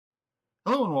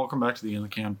Hello and welcome back to the In the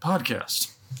Can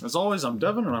podcast. As always, I'm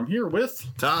Devin and I'm here with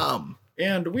Tom.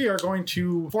 And we are going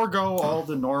to forego all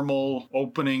the normal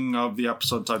opening of the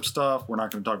episode type stuff. We're not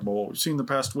going to talk about what we've seen the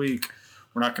past week.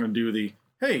 We're not going to do the,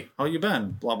 hey, how you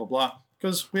been? Blah, blah, blah.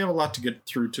 Because we have a lot to get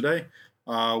through today.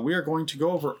 We are going to go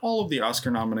over all of the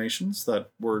Oscar nominations that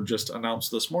were just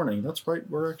announced this morning. That's right.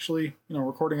 We're actually,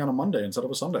 recording on a Monday instead of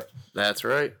a Sunday. That's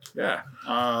right. Yeah.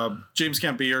 James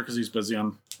can't be here because he's busy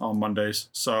on Mondays.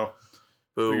 So,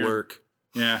 work.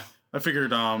 Yeah. I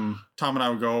figured Tom and I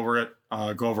would go over it,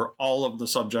 go over all of the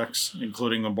subjects,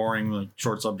 including the boring,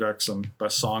 short subjects and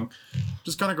best song.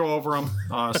 Just kind of go over them,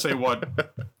 say what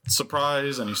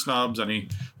surprise, any snubs, any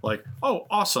oh,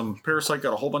 awesome, Parasite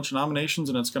got a whole bunch of nominations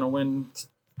and it's going to win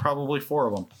probably 4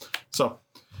 of them. So,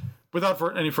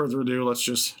 without any further ado, let's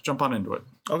just jump on into it.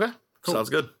 Okay, cool. Sounds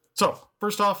good. So,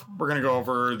 first off, we're going to go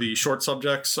over the short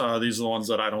subjects. These are the ones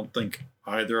that I don't think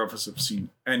either of us have seen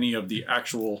any of the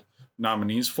actual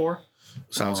nominees for.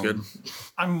 Sounds good.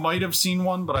 I might have seen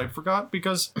one, but I forgot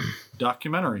because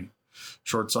documentary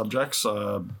short subjects,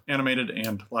 animated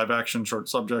and live action short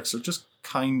subjects are just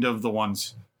kind of the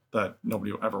ones that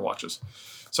nobody ever watches.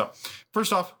 So,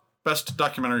 first off, best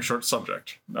documentary short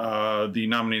subject. The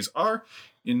nominees are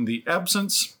In the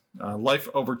Absence, Life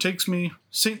Overtakes Me,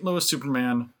 St. Louis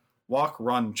Superman, Walk,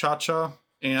 Run, Cha-Cha,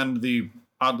 and the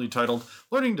oddly titled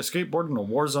Learning to Skateboard in a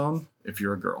War Zone If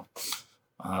You're a Girl.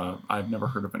 I've never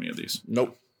heard of any of these.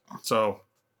 Nope. So,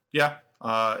 yeah,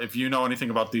 if you know anything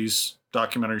about these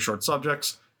documentary short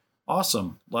subjects,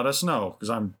 awesome. Let us know, because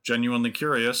I'm genuinely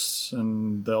curious,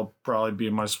 and they'll probably be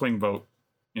my swing vote,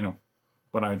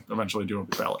 when I eventually do a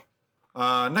ballot.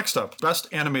 Next up, best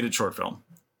animated short film.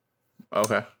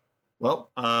 Okay.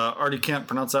 Well, already can't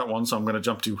pronounce that one, so I'm going to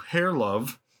jump to Hair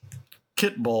Love,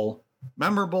 Kit Bull,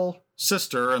 Memorable,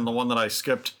 Sister, and the one that I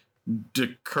skipped,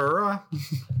 Desera.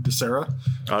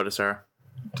 Oh, Desera.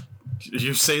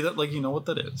 You say that like you know what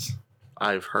that is.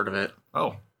 I've heard of it.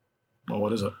 Oh. Well,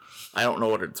 what is it? I don't know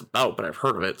what it's about, but I've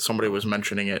heard of it. Somebody was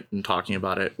mentioning it and talking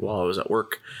about it while I was at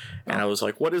work. And I was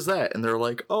like, what is that? And they're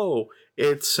like, oh,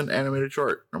 it's an animated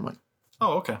short. I'm like,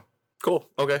 oh, okay. Cool.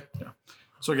 Okay. Yeah.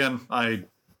 So again, I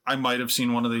might have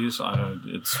seen one of these.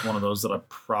 It's one of those that I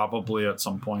probably at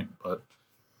some point, but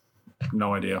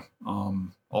no idea.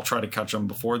 I'll try to catch them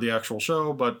before the actual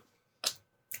show, but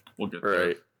we'll get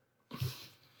there.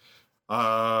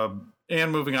 Right.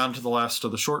 And moving on to the last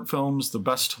of the short films, the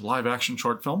best live-action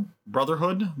short film,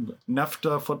 Brotherhood,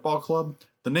 Nefta Football Club,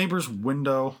 The Neighbor's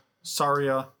Window,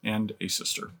 Saria, and A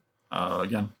Sister.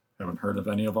 Again, haven't heard of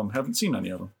any of them, haven't seen any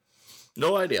of them.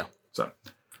 No idea. So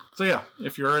yeah,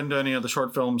 if you're into any of the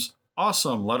short films,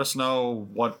 awesome. Let us know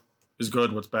what is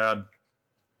good, what's bad,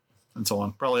 and so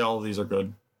on. Probably all of these are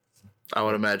good. I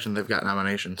would imagine they've got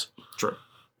nominations. True.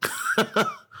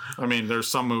 I mean, there's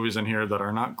some movies in here that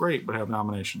are not great but have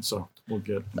nominations, so we'll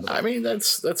get into that. I mean,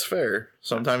 that's fair.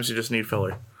 Sometimes you just need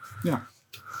filler. Yeah.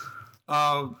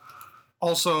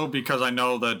 Also, because I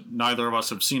know that neither of us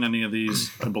have seen any of these,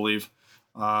 I believe,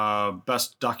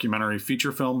 best documentary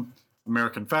feature film,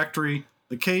 American Factory,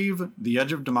 The Cave, The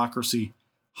Edge of Democracy,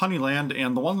 Honeyland,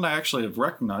 and the one that I actually have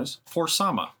recognized, For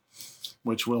Sama,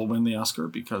 which will win the Oscar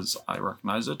because I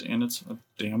recognize it, and it's a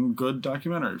damn good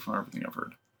documentary from everything I've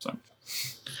heard. So,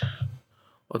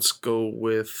 let's go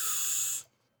with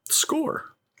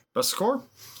score. Best score?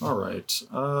 All right.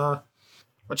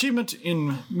 Achievement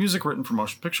in music written for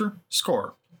motion picture,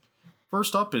 score.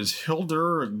 First up is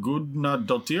Hildur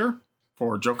Guðnadóttir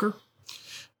for Joker,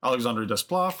 Alexandre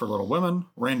Desplat for Little Women,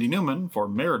 Randy Newman for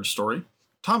Marriage Story,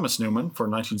 Thomas Newman for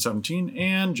 1917,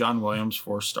 and John Williams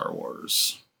for Star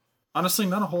Wars. Honestly,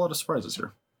 not a whole lot of surprises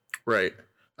here. Right.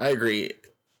 I agree.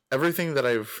 Everything that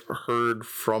I've heard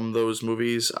from those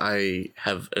movies, I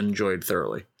have enjoyed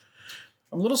thoroughly.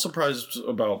 I'm a little surprised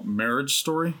about Marriage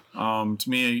Story. To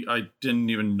me, I didn't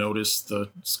even notice the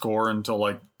score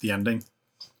until the ending.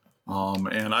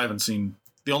 And I haven't seen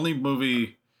the only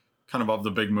movie kind of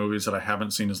the big movies that I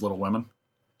haven't seen is Little Women.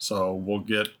 So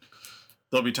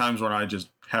there'll be times when I just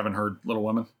haven't heard Little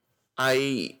Women.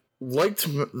 I liked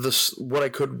what I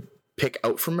could pick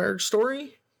out from Marriage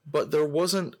Story, but there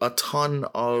wasn't a ton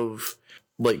of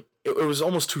it was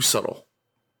almost too subtle.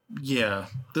 Yeah,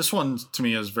 this one to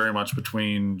me is very much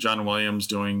between John Williams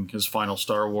doing his final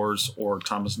Star Wars or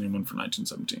Thomas Newman for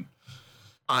 1917.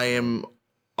 I am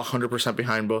 100%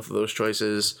 behind both of those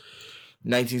choices.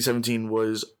 1917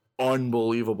 was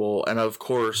unbelievable, and of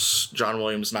course, John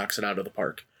Williams knocks it out of the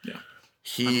park. Yeah,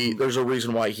 there's a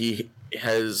reason why he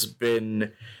has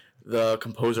been the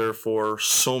composer for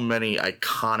so many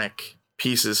iconic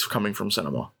pieces coming from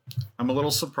cinema. I'm a little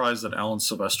surprised that Alan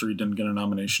Silvestri didn't get a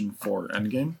nomination for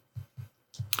Endgame.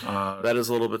 That is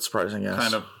a little bit surprising, yes.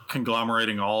 Kind of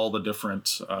conglomerating all the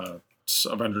different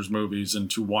Avengers movies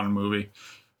into one movie.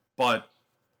 But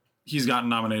he's gotten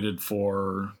nominated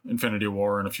for Infinity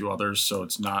War and a few others, so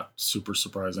it's not super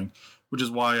surprising. Which is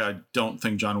why I don't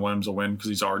think John Williams will win, because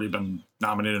he's already been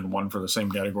nominated and won for the same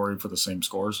category for the same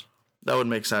scores. That would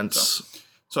make sense.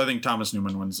 So I think Thomas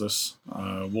Newman wins this.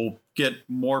 We'll get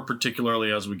more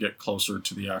particularly as we get closer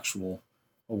to the actual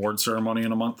award ceremony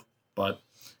in a month. But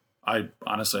I think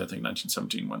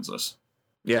 1917 wins this.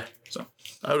 Yeah. So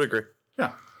I would agree.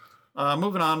 Yeah.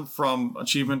 Moving on from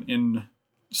achievement in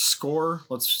score,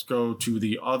 let's go to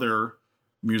the other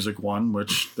music one,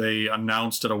 which they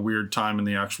announced at a weird time in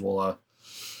the actual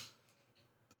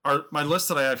my list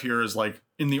that I have here is like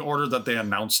in the order that they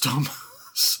announced them.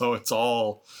 So it's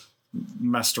all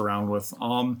messed around with.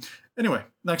 Anyway,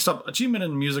 next up, achievement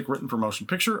in music written for motion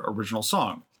picture, original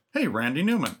song. Hey, Randy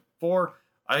Newman for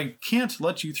I Can't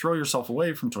Let You Throw Yourself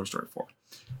Away from Toy Story 4.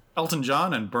 Elton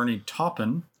John and Bernie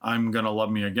Taupin, I'm Gonna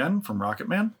Love Me Again from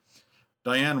Rocketman.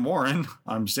 Diane Warren,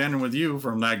 I'm Standing With You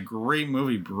from that great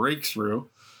movie Breakthrough.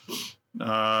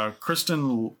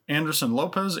 Kristen Anderson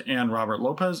Lopez and Robert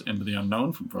Lopez, Into the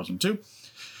Unknown from Frozen 2.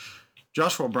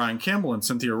 Joshua Brian Campbell and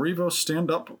Cynthia Erivo, Stand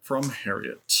Up from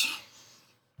Harriet.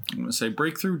 I'm going to say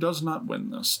Breakthrough does not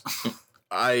win this.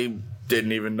 I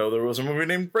didn't even know there was a movie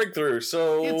named Breakthrough,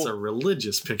 so... It's a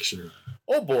religious picture.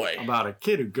 Oh, boy. About a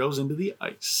kid who goes into the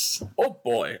ice. Oh,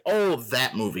 boy. Oh,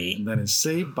 that movie. And then is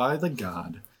saved by the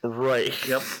god. Right.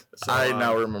 Yep. So, I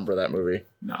now remember that movie.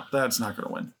 No, that's not going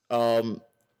to win.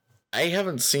 I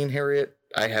haven't seen Harriet.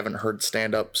 I haven't heard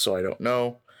Stand Up, so I don't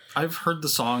know. I've heard the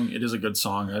song. It is a good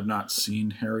song. I've not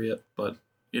seen Harriet, but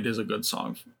it is a good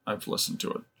song. I've listened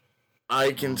to it.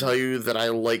 I can tell you that I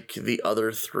like the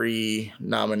other three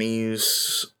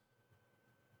nominees.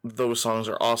 Those songs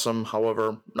are awesome.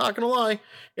 However, not gonna lie,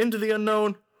 Into the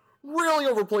Unknown really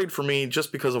overplayed for me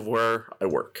just because of where I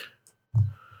work.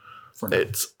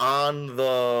 It's on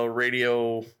the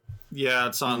radio. Yeah,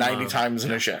 it's on 90 times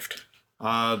in a shift.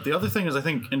 The other thing is, I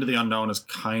think Into the Unknown is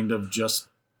kind of just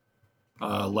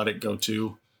Let It Go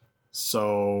 2.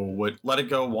 So what Let It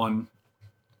Go won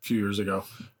a few years ago.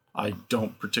 I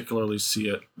don't particularly see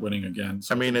it winning again.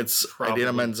 So I mean, it's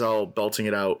Idina Menzel belting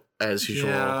it out as usual.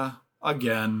 Yeah,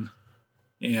 again.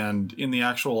 And in the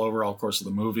actual overall course of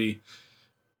the movie,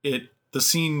 the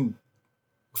scene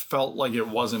felt like it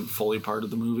wasn't fully part of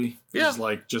the movie. It was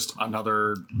like just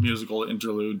another musical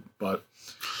interlude, but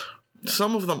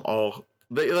some of them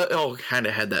they all kind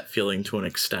of had that feeling to an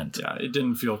extent. Yeah, it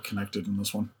didn't feel connected in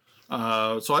this one.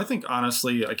 So I think,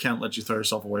 honestly, I Can't Let You Throw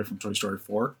Yourself Away from Toy Story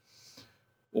 4.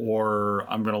 Or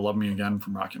I'm Gonna Love Me Again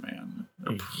from Rocketman.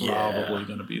 Probably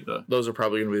going to be those are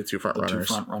probably going to be the two front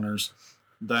runners.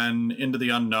 Then Into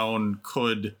the Unknown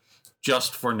could,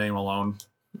 just for name alone,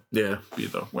 be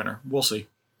the winner. We'll see.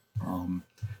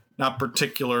 Not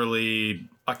particularly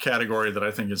a category that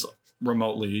I think is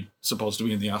remotely supposed to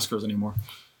be in the Oscars anymore.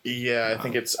 Yeah, I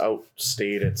think it's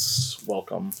outstayed its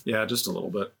welcome. Yeah, just a little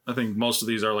bit. I think most of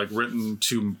these are like written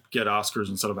to get Oscars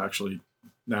instead of actually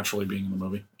naturally being in the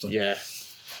movie. So. Yeah.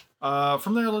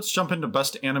 From there, let's jump into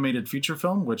Best Animated Feature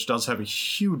Film, which does have a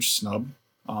huge snub.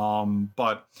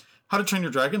 But How to Train Your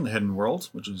Dragon, The Hidden World,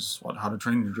 which is How to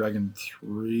Train Your Dragon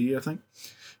 3, I think. Yes.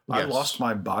 I Lost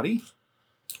My Body.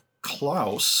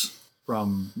 Klaus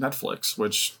from Netflix,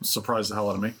 which surprised the hell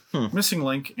out of me. Missing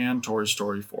Link and Toy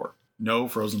Story 4. No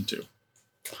Frozen 2.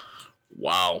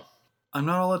 Wow. I'm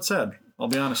not all that sad, I'll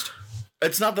be honest.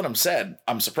 It's not that I'm sad.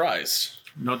 I'm surprised.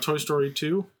 No Toy Story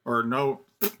 2, or no...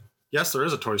 Yes, there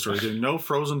is a Toy Story 2. No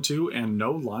Frozen 2 and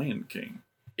no Lion King.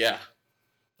 Yeah.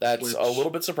 That's a little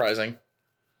bit surprising.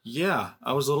 Yeah,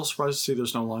 I was a little surprised to see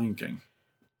there's no Lion King.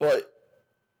 But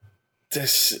to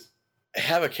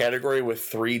have a category with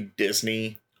 3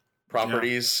 Disney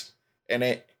properties in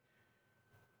it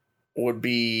would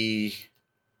be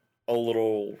a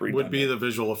little redundant. Would be the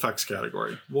visual effects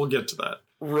category. We'll get to that.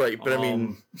 Right, but I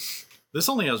mean... This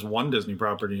only has one Disney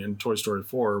property in Toy Story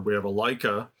 4. We have a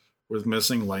Laika with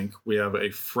Missing Link. We have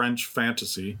a French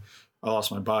fantasy, I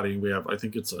Lost My Body. We have, I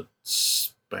think it's a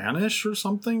Spanish or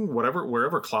something,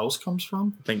 wherever Klaus comes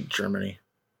from. I think Germany.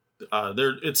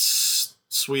 It's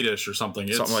Swedish or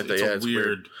something. Something like that. Yeah, it's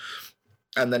weird.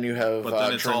 And then you have but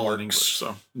then it's DreamWorks. all in English.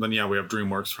 So then we have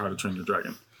DreamWorks for How to Train Your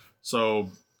Dragon. So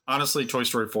honestly, Toy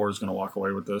Story 4 is going to walk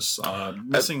away with this.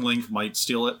 Missing Link might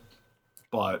steal it,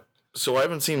 but so I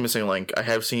haven't seen Missing Link. I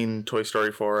have seen Toy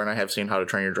Story 4, and I have seen How to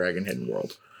Train Your Dragon Hidden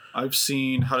World. I've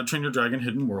seen How to Train Your Dragon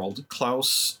Hidden World,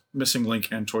 Klaus, Missing Link,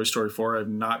 and Toy Story 4. I've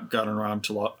not gotten around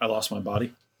to I Lost My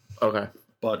Body. Okay.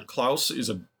 But Klaus is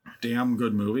a damn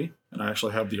good movie, and I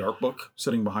actually have the art book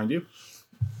sitting behind you.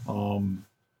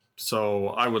 So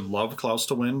I would love Klaus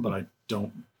to win, but I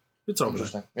don't. It's over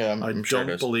there. Yeah, I'm sure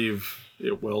don't believe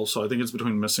it will. So I think it's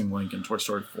between Missing Link and Toy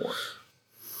Story 4.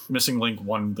 Missing Link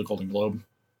won the Golden Globe.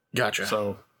 Gotcha.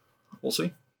 So we'll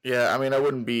see. Yeah, I mean, I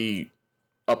wouldn't be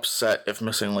upset if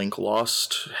Missing Link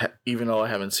lost, even though I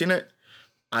haven't seen it.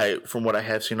 From what I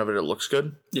have seen of it, it looks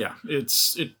good. Yeah, it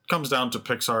comes down to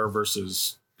Pixar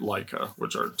versus Laika,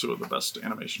 which are two of the best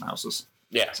animation houses.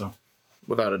 Yeah. So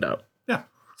without a doubt. Yeah.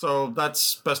 So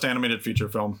that's best animated feature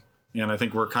film. And I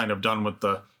think we're kind of done with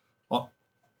the, well,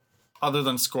 other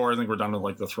than score, I think we're done with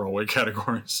like the throwaway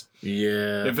categories.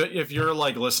 Yeah. If you're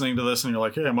like listening to this and you're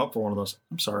like, hey, I'm up for one of those,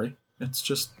 I'm sorry. It's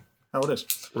just how it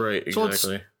is. Right, exactly. So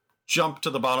let's jump to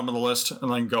the bottom of the list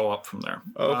and then go up from there.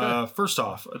 Okay. First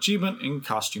off, achievement in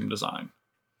costume design.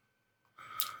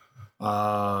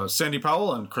 Sandy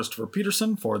Powell and Christopher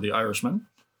Peterson for The Irishman.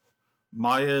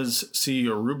 Mayes C.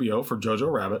 Rubio for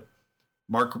Jojo Rabbit.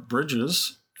 Mark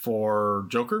Bridges for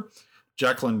Joker.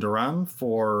 Jacqueline Duran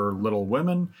for Little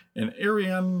Women. And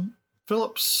Ariane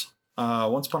Phillips,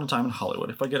 Once Upon a Time in Hollywood.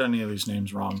 If I get any of these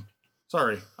names wrong,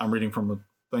 sorry, I'm reading from a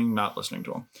thing, not listening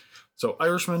to them. So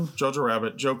Irishman, Jojo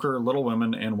Rabbit, Joker, Little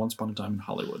Women, and Once Upon a Time in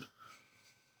Hollywood.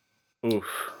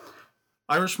 Oof.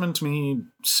 Irishman, to me,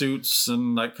 suits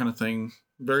and that kind of thing.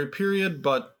 Very period,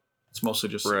 but it's mostly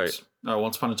just suits. Right.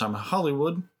 Once Upon a Time in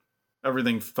Hollywood,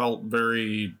 everything felt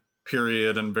very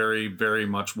period and very, very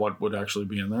much what would actually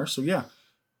be in there. So yeah,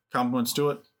 compliments to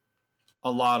it.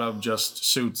 A lot of just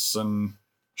suits and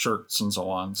shirts and so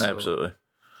on. So absolutely.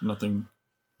 Nothing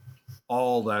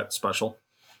all that special.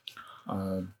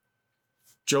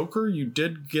 Joker, you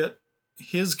did get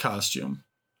his costume,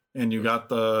 and you got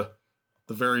the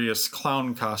various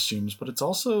clown costumes, but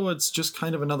it's just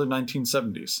kind of another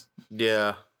 1970s.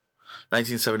 Yeah.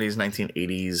 1970s,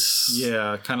 1980s.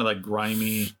 Yeah, kind of like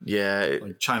grimy. Yeah.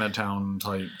 Like Chinatown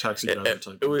type, Taxi Driver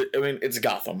type. I mean, it's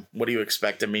Gotham. What do you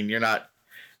expect? I mean, you're not...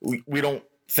 We don't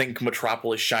think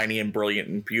Metropolis shiny and brilliant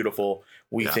and beautiful.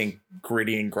 We think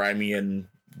gritty and grimy and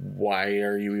why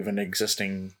are you even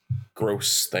existing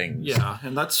gross things? Yeah,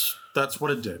 and that's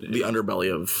what it did. The underbelly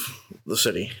of the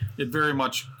city. It very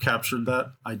much captured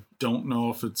that. I don't know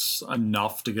if it's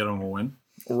enough to get him a win.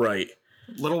 Right.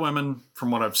 Little Women, from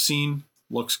what I've seen,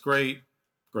 looks great.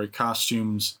 Great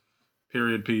costumes.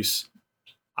 Period piece.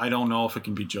 I don't know if it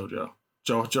can beat JoJo.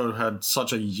 JoJo had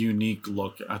such a unique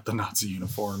look at the Nazi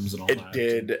uniforms and all that.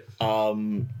 It did.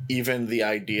 Even the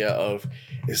idea of,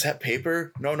 is that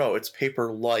paper? No, it's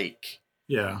paper-like.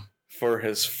 Yeah. For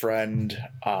his friend,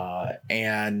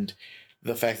 and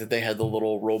the fact that they had the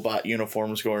little robot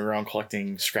uniforms going around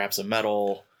collecting scraps of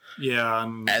metal. Yeah.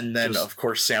 And then, of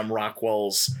course, Sam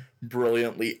Rockwell's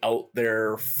brilliantly out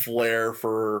there flair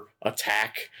for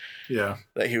attack. Yeah.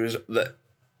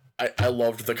 I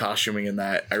loved the costuming in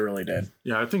that. I really did.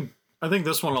 Yeah, I think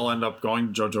this one will end up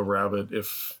going Jojo Rabbit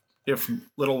if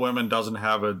Little Women doesn't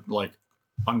have it like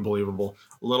unbelievable.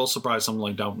 A little surprised something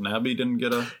like Downton Abbey didn't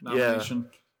get a nomination.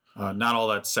 Yeah. Not all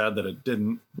that sad that it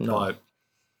didn't. No. But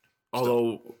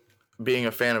although being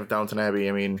a fan of Downton Abbey,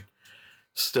 I mean,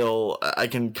 still I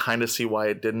can kind of see why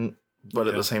it didn't. But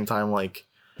at the same time, like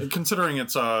considering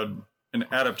it's an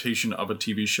adaptation of a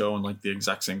TV show and like the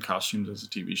exact same costumes as a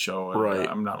TV show, right?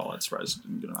 I'm not all that surprised it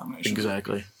didn't get a nomination.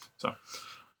 Exactly. So,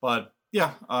 but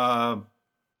yeah, I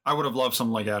would have loved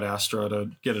something like Ad Astra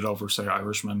to get it over, say,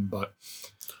 Irishman, but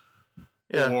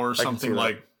or something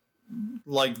like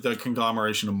the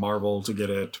conglomeration of Marvel to get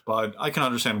it. But I can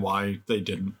understand why they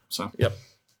didn't. So yep,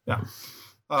 yeah.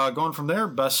 Going from there,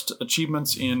 best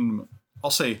achievements in,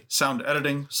 I'll say, sound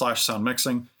editing / sound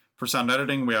mixing. For sound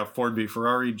editing, we have Ford v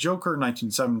Ferrari, Joker,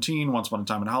 1917, Once Upon a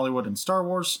Time in Hollywood, and Star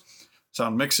Wars.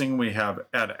 Sound mixing, we have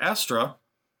Ad Astra,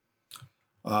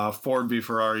 Ford v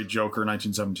Ferrari, Joker,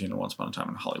 1917, and Once Upon a Time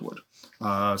in Hollywood.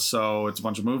 So it's a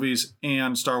bunch of movies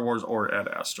and Star Wars or Ad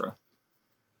Astra.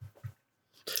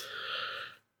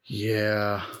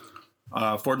 Yeah.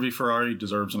 Ford v Ferrari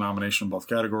deserves a nomination in both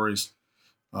categories.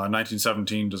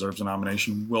 1917 deserves a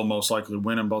nomination, will most likely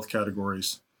win in both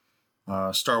categories.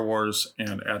 Star Wars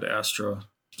and Ad Astra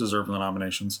deserve the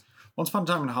nominations. Once Upon a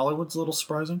Time in Hollywood's a little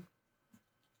surprising.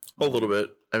 A little bit.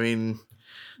 I mean,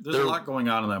 there's a lot going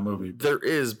on in that movie. There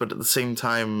is, but at the same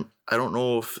time, I don't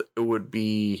know if it would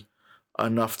be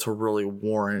enough to really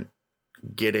warrant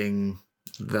getting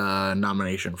the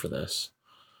nomination for this.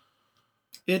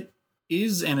 It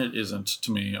is and it isn't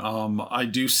to me. I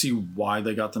do see why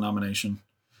they got the nomination.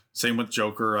 Same with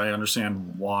Joker. I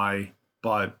understand why,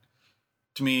 but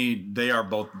to me, they are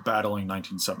both battling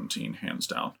 1917, hands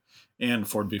down. And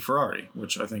Ford v Ferrari,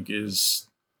 which I think is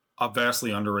a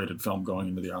vastly underrated film going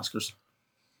into the Oscars.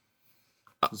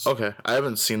 Okay, I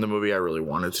haven't seen the movie. I really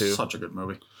wanted to. Such a good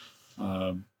movie.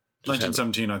 Just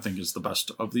 1917, I think, is the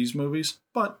best of these movies.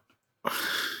 But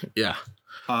Yeah,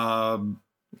 um,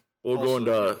 we'll go also-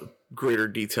 into greater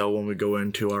detail when we go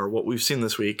into our what we've seen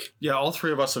this week. yeah, all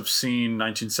three of us have seen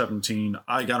 1917.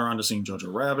 I got around to seeing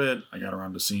Jojo Rabbit. I got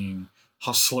around to seeing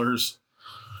Hustlers.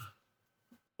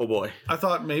 Oh boy, I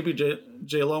thought maybe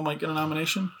J-Lo might get a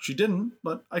nomination. She didn't,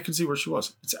 but I could see where she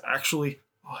was. It's actually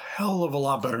a hell of a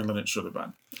lot better than it should have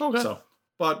been. okay. So,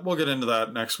 but we'll get into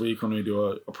that next week when we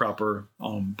do a proper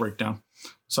breakdown.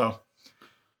 So,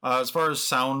 as far as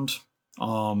sound,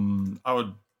 I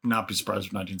would not be surprised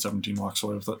if 1917 walks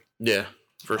away with it. Yeah,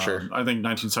 for sure. I think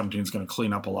 1917 is going to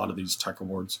clean up a lot of these tech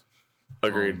awards.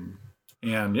 Agreed.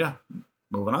 And yeah,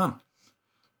 moving on.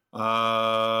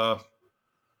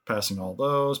 Passing all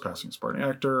those, passing supporting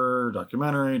actor,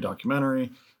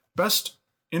 documentary, best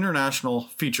international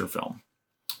feature film.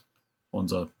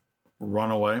 One's a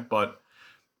runaway, but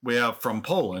we have from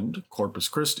Poland, Corpus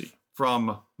Christi.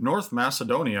 From North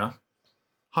Macedonia,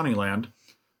 Honeyland.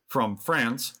 From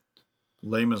France,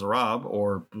 Les Miserables,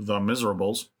 or The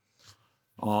Miserables.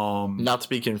 Not to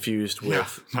be confused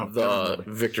with Yeah, no, the different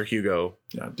movie. Victor Hugo.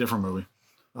 Yeah, different movie.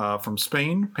 From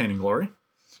Spain, Pain and Glory.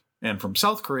 And from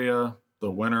South Korea,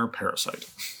 the winner, Parasite.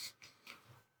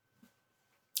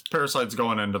 Parasite's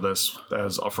going into this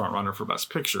as a front runner for Best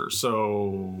Picture.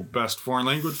 So, best foreign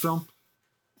language film?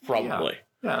 Probably.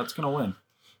 Yeah, it's going to win.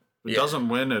 If it Yeah. doesn't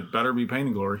win, it better be Pain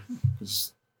and Glory.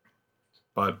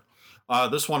 But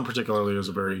this one particularly is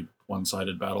a very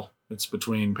one-sided battle. It's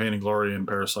between Pain and Glory and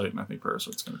Parasite, and I think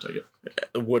Parasite's going to take it.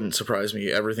 It wouldn't surprise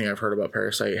me. Everything I've heard about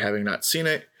Parasite, having not seen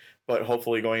it, but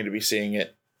hopefully going to be seeing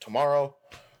it tomorrow.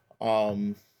 Yeah,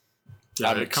 I'm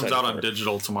it comes excited out for on it.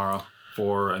 digital tomorrow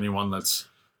for anyone that's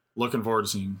looking forward to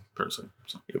seeing Parasite.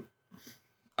 So.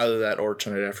 Either that or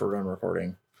tonight after we're done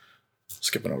recording,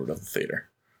 skipping over to the theater.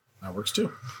 That works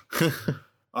too.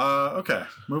 Okay,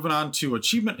 moving on to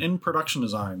Achievement in Production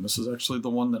Design. This is actually the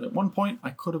one that at one point I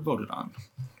could have voted on,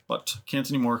 but can't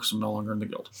anymore because I'm no longer in the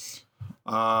guild.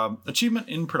 Achievement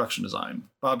in Production Design.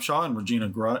 Bob Shaw and Regina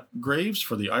Graves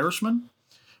for The Irishman.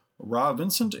 Rob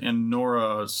Vincent and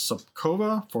Nora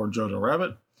Supkova for Jojo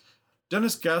Rabbit.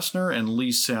 Dennis Gassner and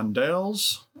Lee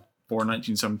Sandals for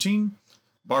 1917.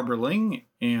 Barbara Ling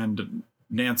and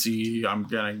Nancy, I'm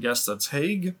going to guess that's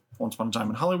Haig, Once Upon a Time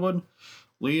in Hollywood.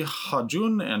 Lee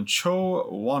Ha-jun and Cho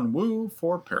Won-woo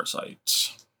for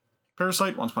Parasite.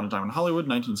 Parasite, Once Upon a Time in Hollywood,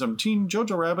 1917,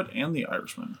 Jojo Rabbit, and The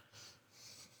Irishman.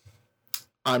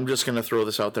 I'm just going to throw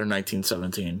this out there,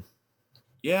 1917.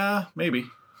 Yeah, maybe.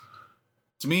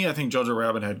 To me, I think Jojo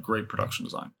Rabbit had great production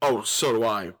design. Oh, so do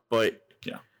I, but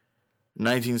Yeah.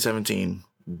 1917,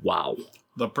 wow.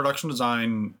 The production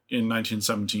design in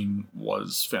 1917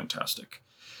 was fantastic.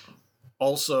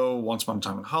 Also, Once Upon a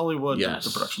Time in Hollywood, Yes.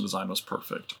 the production design was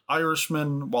perfect.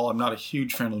 Irishman, while I'm not a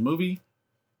huge fan of the movie,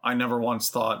 I never once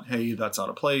thought, hey, that's out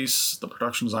of place. The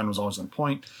production design was always on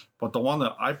point. But the one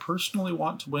that I personally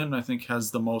want to win, I think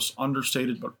has the most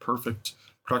understated but perfect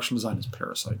production design is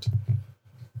Parasite.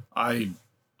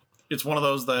 It's one of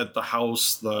those that the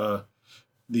house, the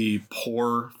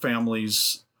poor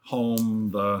family's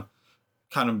home,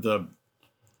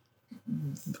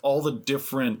 all the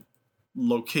different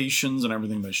locations and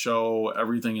everything they show,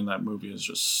 everything in that movie is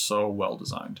just so well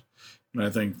designed. And I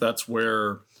think that's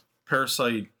where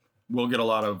Parasite will get a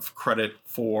lot of credit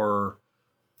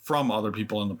from other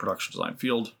people in the production design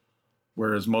field,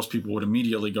 whereas most people would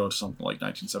immediately go to something like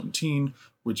 1917,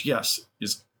 which, yes,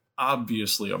 is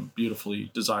obviously a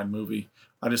beautifully designed movie.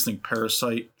 I just think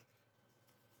Parasite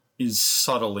is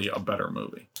subtly a better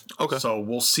movie. Okay. So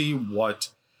we'll see what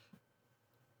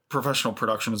professional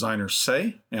production designers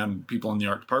say and people in the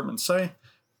art department say,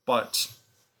 but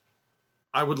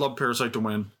I would love Parasite to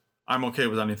win. I'm okay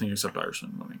with anything except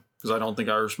Irishman winning, because I don't think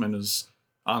Irishman is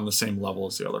on the same level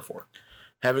as the other four.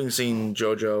 Having seen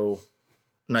JoJo,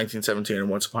 1917, and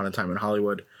Once Upon a Time in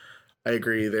Hollywood, I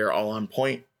agree they're all on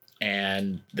point,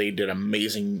 and they did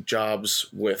amazing jobs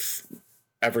with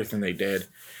everything they did.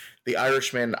 The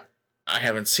Irishman, I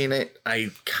haven't seen it.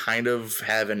 I kind of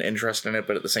have an interest in it,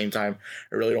 but at the same time,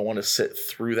 I really don't want to sit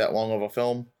through that long of a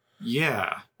film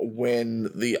Yeah, when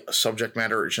the subject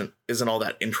matter isn't all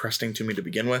that interesting to me to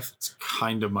begin with. it's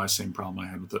kind of my same problem I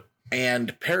had with it.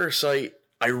 And Parasite,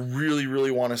 I really,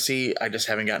 really want to see. I just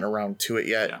haven't gotten around to it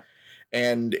yet. Yeah.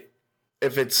 And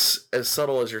if it's as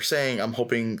subtle as you're saying, I'm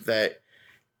hoping that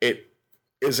it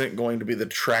isn't going to be the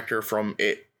detractor from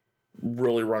it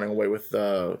really running away with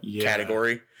the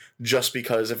category. Just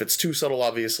because if it's too subtle,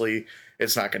 obviously,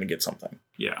 it's not going to get something.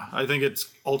 Yeah, I think it's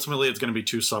going to be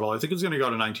too subtle. I think it's going to go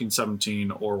to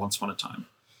 1917 or Once Upon a Time.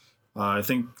 I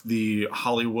think the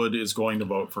Hollywood is going to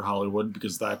vote for Hollywood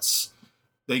because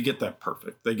they get that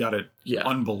perfect. They got it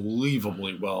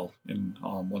unbelievably well in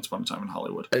Once Upon a Time in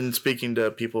Hollywood. And speaking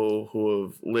to people who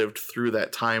have lived through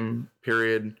that time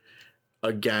period,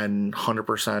 again,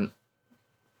 100%,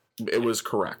 it was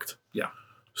correct. Yeah.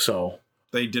 So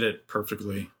they did it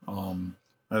perfectly. I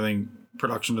think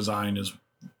production design is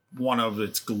one of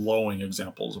its glowing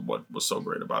examples of what was so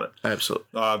great about it. Absolutely.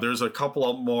 There's a couple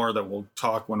of more that we'll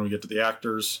talk when we get to the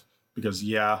actors, because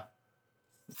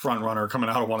front runner coming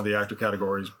out of one of the actor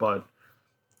categories, but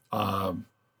I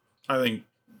think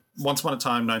Once Upon a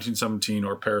Time, 1917,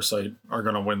 or Parasite are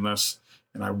going to win this,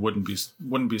 and I wouldn't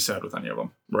be sad with any of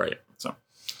them. Right. So,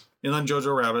 and then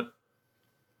Jojo Rabbit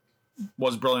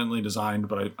was brilliantly designed,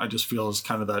 but I just feel is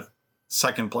kind of that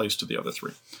second place to the other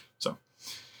three. So,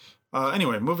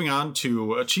 anyway, moving on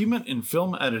to achievement in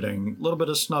film editing. A little bit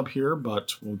of snub here,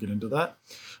 but we'll get into that.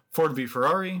 Ford v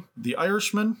Ferrari, The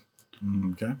Irishman,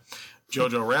 okay,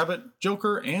 Jojo Rabbit,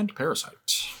 Joker, and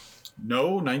Parasite.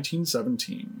 No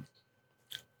 1917.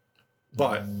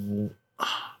 But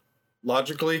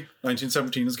logically,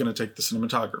 1917 is going to take the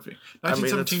cinematography.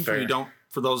 1917,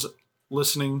 for those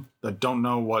listening that don't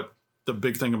know what the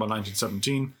big thing about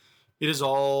 1917, it is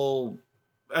all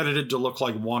edited to look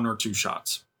like one or two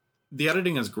shots. The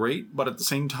editing is great, but at the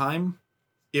same time,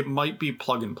 it might be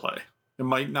plug and play. It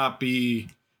might not be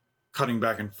cutting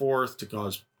back and forth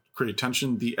to create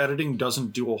tension. The editing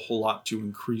doesn't do a whole lot to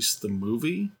increase the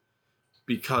movie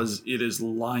because it is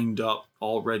lined up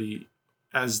already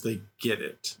as they get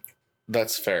it.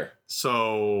 That's fair.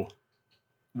 So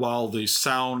while the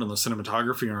sound and the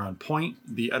cinematography are on point,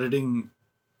 the editing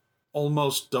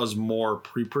almost does more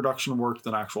pre-production work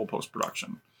than actual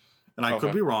post-production. And I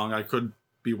could be wrong. I could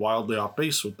be wildly off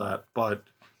base with that, but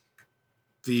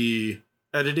the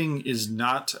editing is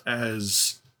not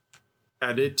as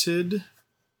edited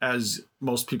as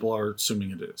most people are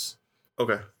assuming it is.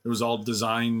 Okay. It was all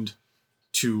designed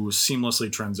to seamlessly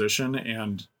transition,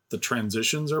 and the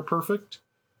transitions are perfect.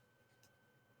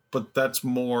 But that's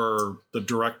more the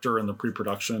director and the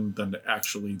pre-production than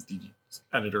actually the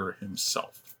editor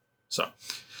himself. So,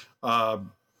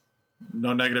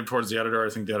 no negative towards the editor. I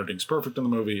think the editing's perfect in the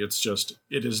movie. It's just,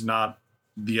 it is not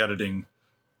the editing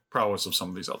prowess of some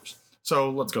of these others. So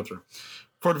let's go through.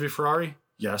 Ford v Ferrari,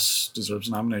 yes, deserves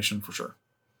a nomination for sure.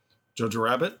 Jojo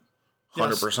Rabbit,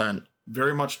 100%.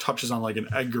 Very much touches on like an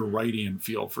Edgar Wrightian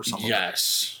feel for some of it.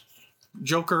 Yes.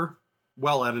 Joker,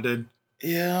 well edited.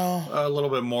 Yeah. A little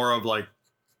bit more of like,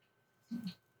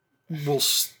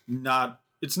 it's not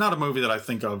a movie that I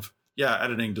think of,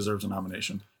 editing deserves a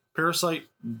nomination. Parasite,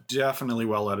 definitely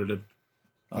well edited.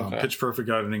 Pitch perfect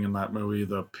editing in that movie.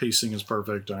 The pacing is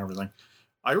perfect and everything.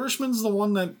 Irishman's the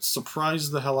one that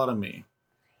surprised the hell out of me.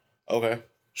 Okay.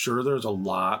 Sure, there's a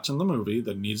lot in the movie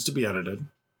that needs to be edited.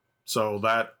 So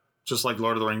that, just like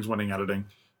Lord of the Rings winning editing,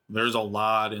 there's a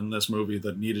lot in this movie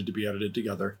that needed to be edited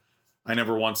together. I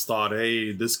never once thought,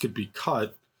 hey, this could be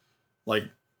cut. Like,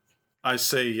 I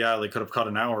say, they could have cut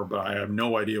an hour, but I have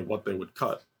no idea what they would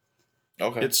cut.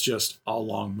 Okay. It's just a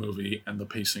long movie, and the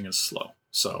pacing is slow.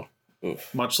 So,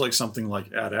 much like something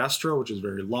like Ad Astra, which is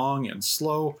very long and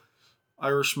slow,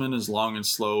 Irishman is long and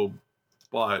slow,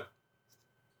 but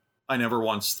I never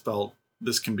once felt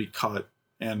this can be cut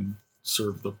and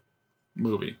serve the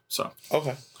movie. So,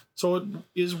 so it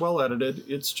is well edited.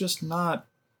 It's just not.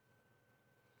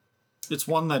 It's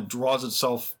one that draws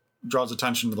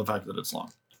attention to the fact that it's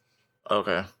long.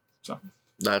 Okay. So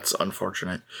that's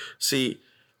unfortunate. See,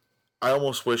 I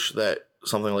almost wish that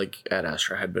something like Ad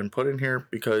Astra had been put in here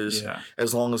because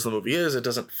as long as the movie is, it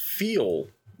doesn't feel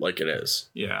like it is.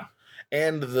 Yeah.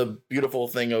 And the beautiful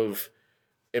thing of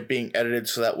it being edited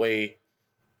so that way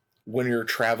when you're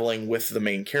traveling with the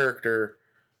main character,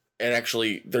 and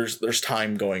actually there's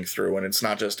time going through and it's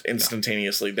not just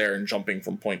instantaneously there and jumping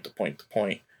from point to point to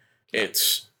point.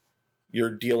 It's you're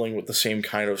dealing with the same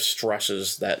kind of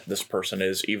stresses that this person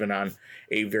is, even on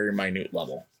a very minute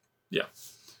level. Yeah.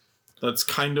 That's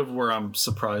kind of where I'm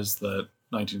surprised that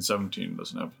 1917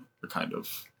 doesn't have a kind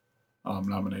of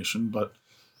nomination, but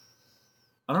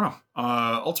I don't know.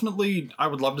 Ultimately, I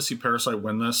would love to see Parasite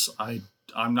win this.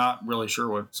 I'm not really sure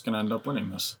what's going to end up winning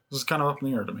this. This is kind of up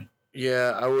in the air to me.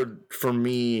 Yeah, I would, for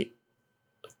me,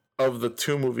 of the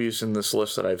two movies in this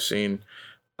list that I've seen,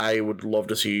 I would love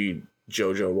to see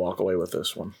Jojo walk away with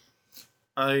this one.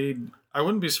 I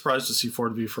wouldn't be surprised to see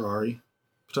Ford v Ferrari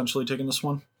potentially taking this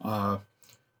one. I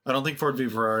don't think Ford v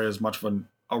Ferrari has much of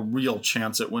a real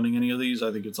chance at winning any of these.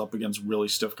 I think it's up against really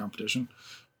stiff competition.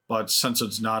 But since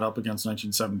it's not up against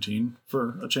 1917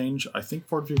 for a change, I think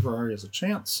Ford v Ferrari has a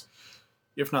chance.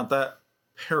 If not that,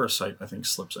 Parasite, I think,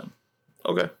 slips in.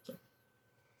 Okay.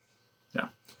 Yeah.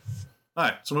 All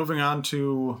right. So moving on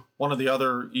to one of the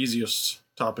other easiest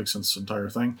topics in this entire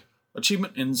thing: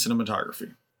 achievement in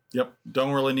cinematography. Yep.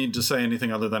 Don't really need to say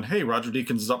anything other than, hey, Roger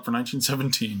Deakins is up for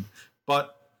 1917.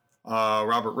 But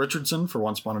Robert Richardson for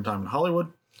Once Upon a Time in Hollywood.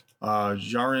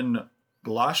 Jarin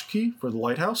Glashki for The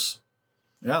Lighthouse.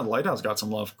 Yeah, The Lighthouse got some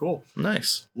love. Cool.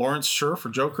 Nice. Lawrence Sher for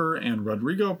Joker and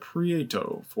Rodrigo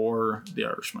Prieto for The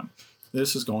Irishman.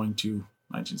 This is going to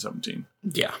 1917.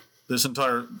 Yeah. This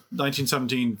entire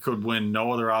 1917 could win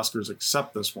no other Oscars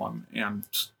except this one. And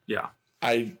yeah.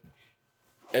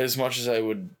 As much as I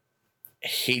would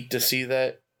hate to see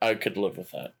that, I could live with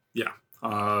that. Yeah.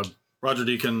 Roger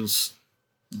Deakins,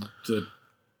 the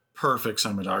perfect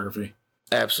cinematography.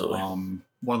 Absolutely.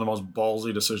 One of the most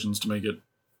ballsy decisions to make it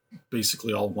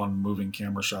basically all one moving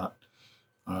camera shot.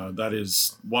 That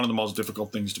is one of the most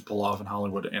difficult things to pull off in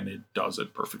Hollywood, and it does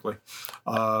it perfectly.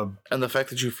 And the fact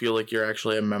that you feel like you're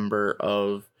actually a member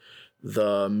of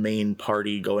the main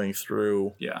party going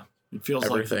through. Yeah. It feels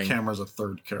everything. like the camera's a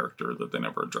third character that they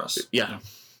never address. Yeah.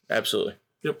 Absolutely.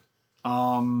 Yep.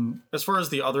 As far as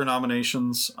the other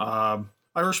nominations,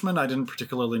 Irishman, I didn't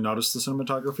particularly notice the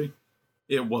cinematography.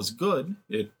 It was good.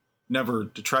 It never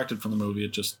detracted from the movie.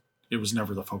 It was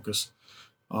never the focus.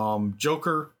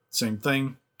 Joker, same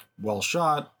thing. Well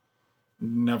shot.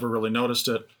 Never really noticed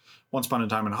it. Once Upon a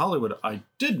Time in Hollywood, I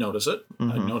did notice it.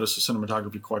 Mm-hmm. I noticed the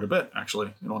cinematography quite a bit,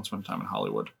 actually, in Once Upon a Time in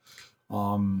Hollywood.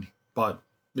 But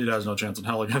it has no chance in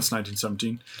hell against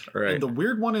 1917. Right. And the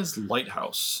weird one is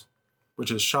Lighthouse,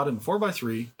 which is shot in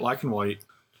 4:3, black and white,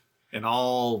 and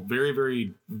all very,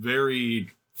 very,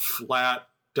 very flat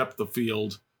depth of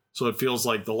field. So it feels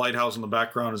like the lighthouse in the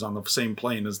background is on the same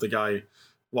plane as the guy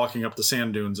walking up the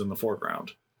sand dunes in the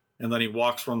foreground. And then he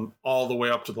walks from all the way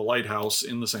up to the lighthouse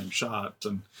in the same shot.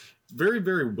 And very,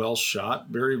 very well shot.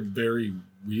 Very, very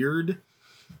weird.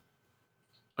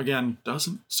 Again,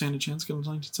 doesn't stand a chance against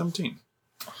 1917.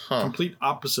 Huh. Complete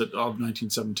opposite of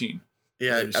 1917.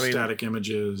 Yeah, Very I mean, static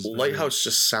images. Lighthouse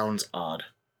just sounds odd.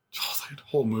 That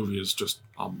whole movie is just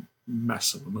a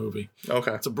mess of a movie.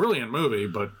 Okay. It's a brilliant movie,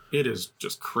 but it is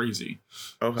just crazy.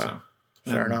 Okay. So,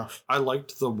 Fair and enough. I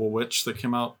liked The Witch that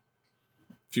came out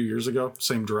a few years ago.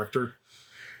 Same director.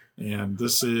 And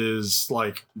this is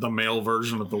like the male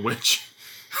version of The Witch.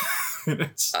 And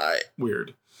it's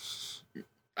weird.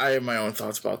 I have my own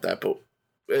thoughts about that, but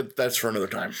that's for another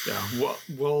time. Yeah.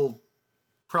 We'll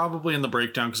probably in the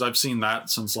breakdown, because I've seen that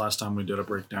since last time we did a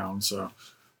breakdown. So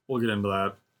we'll get into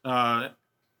that.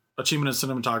 Achievement in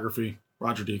cinematography,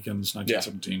 Roger Deakins,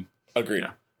 1917. Yeah. Agreed.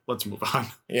 Yeah. Let's move on.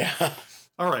 Yeah.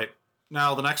 All right.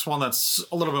 Now, the next one that's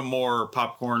a little bit more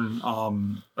popcorn,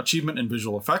 achievement in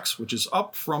visual effects, which is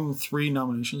up from 3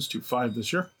 nominations to 5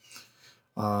 this year.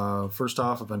 First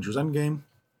off, Avengers Endgame.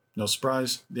 No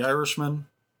surprise. The Irishman.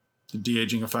 The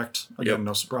de-aging effect. Again,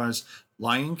 no surprise.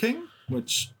 Lion King,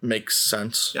 which... makes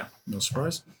sense. Yeah, no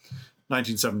surprise.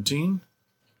 1917.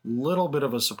 Little bit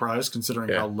of a surprise considering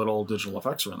how little digital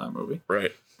effects are in that movie.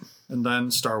 Right. And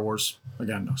then Star Wars.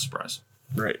 Again, no surprise.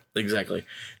 Right. Exactly.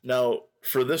 Now,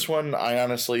 for this one, I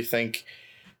honestly think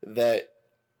that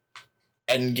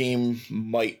Endgame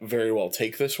might very well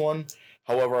take this one.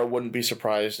 However, I wouldn't be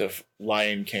surprised if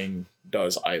Lion King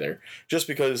does either. Just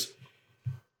because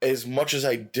as much as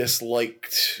I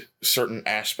disliked certain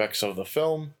aspects of the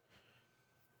film,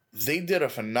 they did a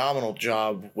phenomenal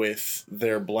job with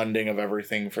their blending of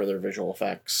everything for their visual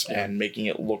effects and making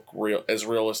it look as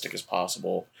realistic as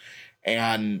possible.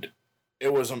 And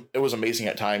it was amazing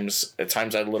at times. At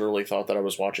times I literally thought that I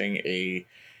was watching a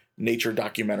nature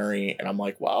documentary and I'm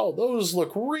like, wow, those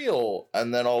look real.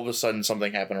 And then all of a sudden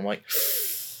something happened. I'm like,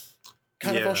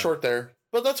 kind of fell short there,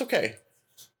 but that's okay.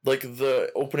 Like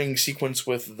the opening sequence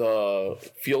with the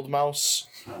field mouse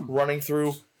running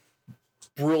through,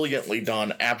 brilliantly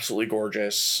done, absolutely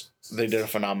gorgeous. They did a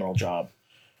phenomenal job.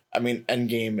 I mean,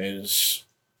 Endgame is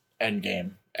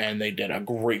Endgame, and they did a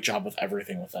great job with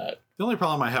everything with that. The only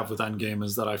problem I have with Endgame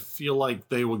is that I feel like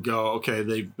they would go, okay,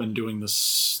 they've been doing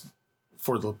this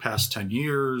for the past 10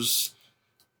 years.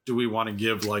 Do we want to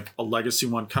give like a legacy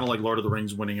one, kind of like Lord of the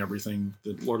Rings winning everything,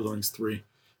 the Lord of the Rings 3?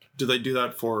 Do they do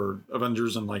that for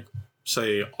Avengers and like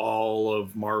say all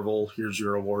of Marvel, here's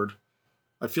your award?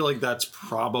 I feel like that's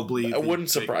probably... It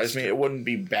wouldn't surprise me. It wouldn't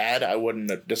be bad. I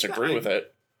wouldn't disagree with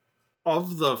it.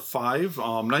 Of the 5,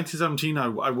 1917,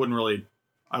 I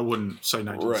wouldn't say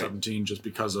 1917 just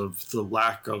because of the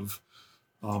lack of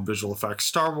visual effects.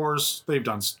 Star Wars, they've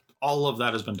done... All of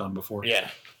that has been done before. Yeah.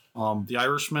 The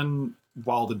Irishman,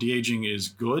 while the de-aging is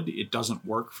good, it doesn't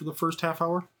work for the first half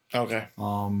hour. Okay.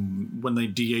 When they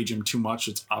de-age him too much,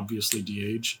 it's obviously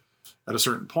de-age. At a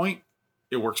certain point,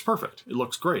 it works perfect. It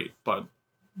looks great, but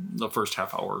the first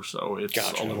half hour or so, it's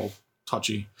Gotcha. a little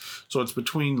touchy. So it's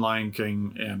between Lion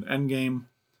King and Endgame.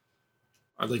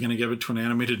 Are they going to give it to an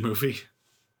animated movie?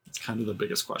 It's kind of the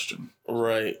biggest question.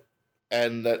 Right.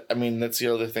 And that's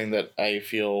the other thing that I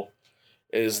feel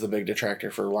is the big detractor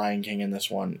for Lion King in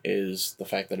this one is the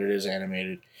fact that it is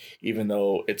animated, even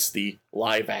though it's the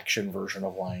live action version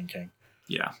of Lion King.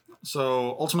 Yeah.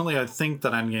 So ultimately, I think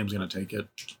that Endgame's going to take it.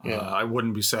 Yeah. I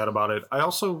wouldn't be sad about it. I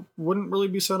also wouldn't really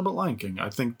be sad about Lion King. I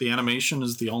think the animation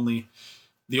is the only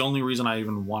reason I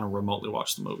even want to remotely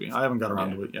watch the movie. I haven't got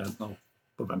around to it yet. No,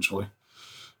 eventually.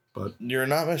 But You're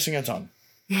not missing a ton.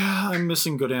 yeah, I'm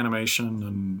missing good animation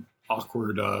and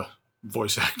awkward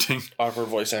voice acting. Awkward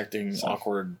voice acting,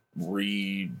 awkward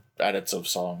re-edits of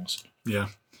songs. Yeah.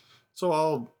 So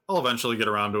I'll eventually get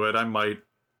around to it. I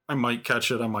might catch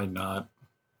it. I might not.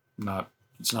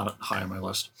 It's not high on my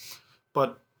list.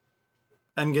 But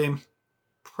Endgame,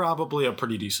 probably a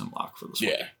pretty decent lock for this one.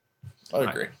 Yeah, I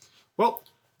agree. Right. Well,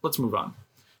 let's move on.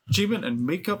 Achievement in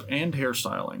makeup and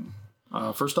hairstyling.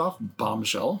 First off,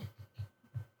 Bombshell.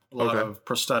 A lot of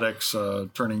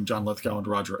prosthetics, turning John Lithgow into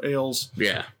Roger Ailes.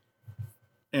 Yeah,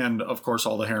 And, of course,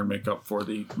 all the hair and makeup for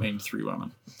the main three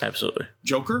women. absolutely.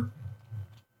 Joker.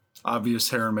 Obvious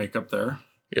hair and makeup there.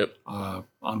 Yep.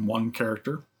 On one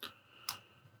character.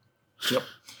 Yep.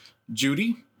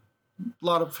 Judy. A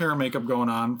lot of hair and makeup going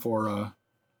on for, I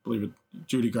believe it,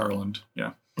 Judy Garland.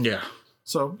 Yeah. Yeah,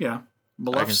 So, yeah.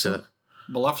 I can see that.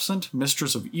 Maleficent,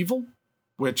 Mistress of Evil,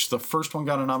 which the first one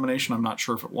got a nomination. I'm not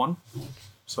sure if it won.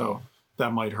 So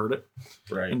that might hurt it.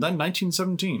 Right. And then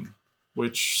 1917,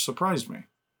 which surprised me,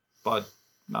 but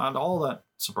not all that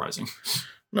surprising.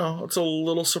 No, it's a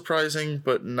little surprising,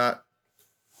 but not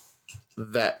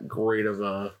that great of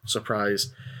a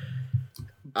surprise.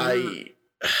 I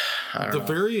don't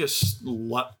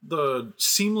know. The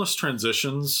seamless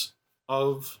transitions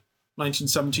of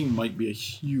 1917 might be a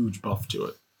huge buff to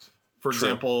it. For True.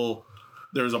 example,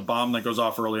 there's a bomb that goes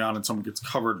off early on and someone gets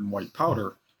covered in white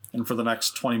powder. And for the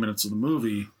next 20 minutes of the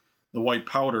movie, the white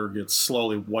powder gets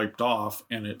slowly wiped off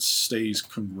and it stays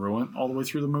congruent all the way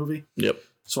through the movie. Yep.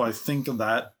 So I think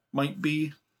that might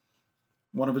be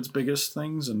one of its biggest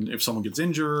things. And if someone gets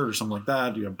injured or something like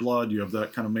that, you have blood, you have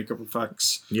that kind of makeup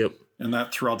effects. Yep. And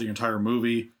that throughout the entire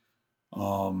movie.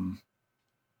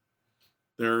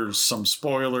 There's some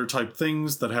spoiler type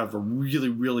things that have a really,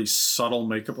 really subtle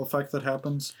makeup effect that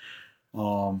happens.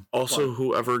 Also,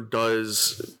 whoever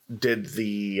did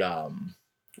the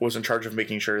was in charge of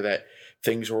making sure that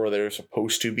things were where they're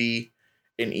supposed to be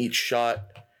in each shot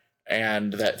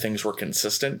and that things were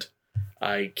consistent.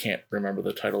 I can't remember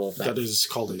the title of that. That is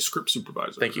called a script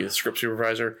supervisor. Thank you. The script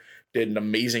supervisor did an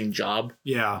amazing job.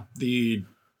 Yeah,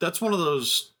 that's one of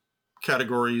those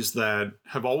categories that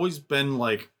have always been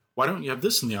like, why don't you have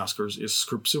this in the Oscars? Is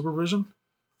script supervision?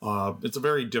 It's a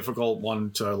very difficult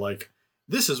one to like.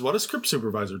 This is what a script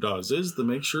supervisor does: is to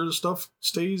make sure the stuff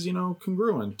stays,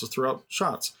 congruent throughout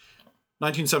shots.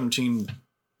 1917.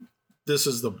 This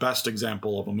is the best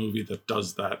example of a movie that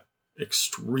does that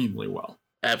extremely well.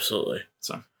 Absolutely.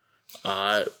 So,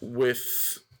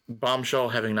 with Bombshell,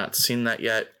 having not seen that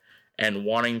yet and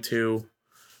wanting to,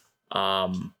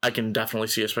 I can definitely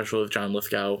see, especially with John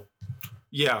Lithgow.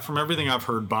 yeah, from everything I've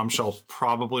heard, Bombshell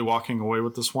probably walking away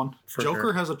with this one. For Joker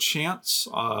sure. has a chance.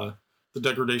 The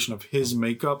degradation of his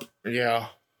makeup, Yeah.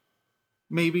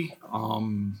 maybe.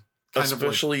 Kind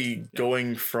Especially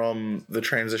going from the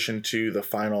transition to the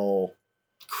final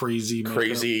crazy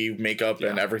makeup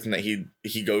and everything that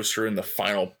he goes through in the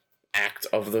final act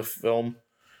of the film.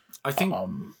 I think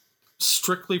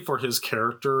strictly for his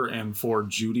character and for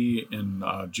Judy and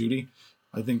Judy,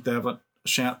 I think they have a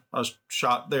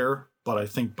shot there, but I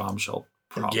think Bombshell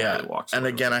probably walks and away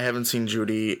again, I haven't seen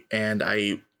Judy, and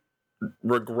I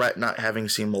regret not having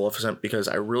seen Maleficent because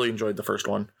I really enjoyed the first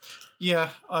one. Yeah,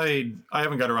 I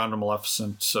haven't got around to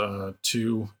Maleficent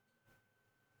 2.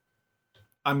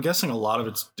 I'm guessing a lot of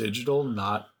it's digital,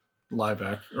 not live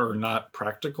or not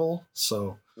practical.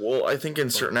 So, well, I think in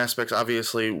certain aspects,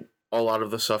 obviously, a lot of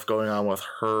the stuff going on with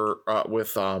her,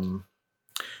 with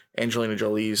Angelina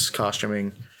Jolie's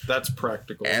costuming, that's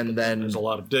practical. And then there's a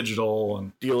lot of digital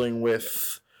and dealing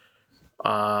with,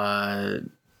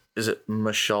 is it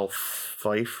Michelle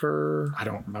Pfeiffer? I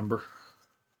don't remember.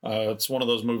 It's one of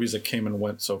those movies that came and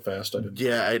went so fast. I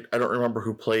don't remember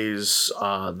who plays.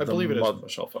 I believe it is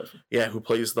Michelle Pfeiffer. Yeah, who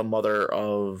plays the mother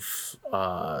of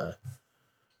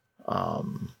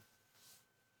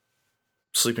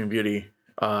Sleeping Beauty.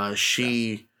 I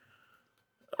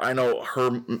know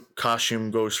her costume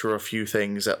goes through a few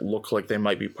things that look like they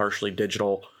might be partially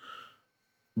digital,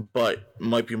 but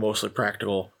might be mostly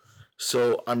practical.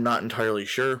 So I'm not entirely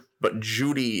sure, but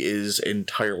Judy is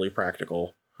entirely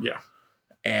practical. Yeah.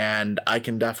 And I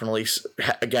can definitely,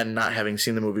 again, not having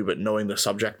seen the movie, but knowing the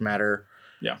subject matter,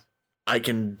 Yeah. I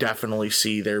can definitely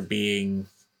see there being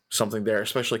something there,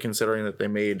 especially considering that they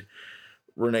made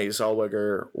Renee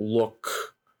Zellweger look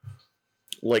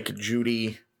like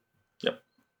Judy Yep.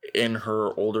 in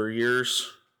her older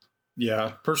years.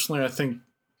 Yeah. Personally, I think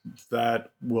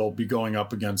that will be going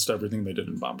up against everything they did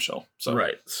in Bombshell. So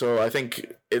Right. So I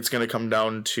think it's going to come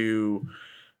down to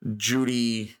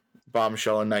Judy,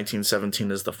 Bombshell, and 1917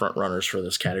 as the front runners for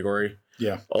this category.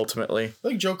 Yeah. Ultimately, I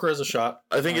think Joker has a shot.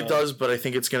 I think it does, but I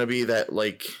think it's going to be that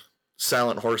like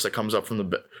silent horse that comes up from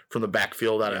the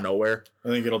backfield out of nowhere. I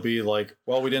think it'll be like,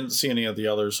 well, we didn't see any of the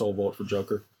others, so we'll vote for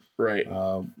Joker. Right.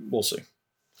 We'll see.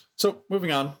 So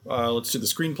moving on, let's do the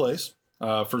screenplays.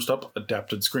 First up,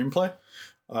 adapted screenplay.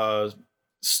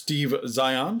 Steve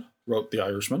Zion wrote The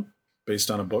Irishman, based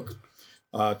on a book.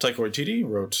 Taika Waititi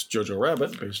wrote Jojo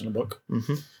Rabbit, based on a book.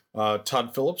 Mm-hmm.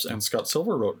 Todd Phillips and Scott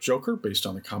Silver wrote Joker, based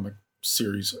on the comic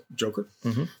series Joker.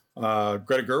 Mm-hmm.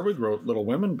 Greta Gerwig wrote Little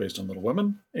Women, based on Little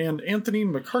Women. And Anthony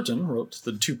McCartan wrote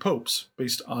The Two Popes,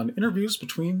 based on interviews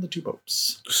between the two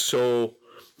popes. So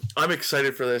I'm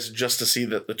excited for this just to see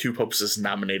that The Two Popes is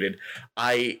nominated.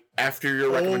 After your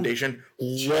recommendation,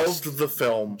 loved the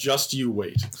film. Just you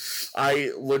wait.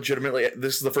 I legitimately,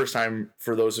 this is the first time,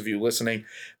 for those of you listening,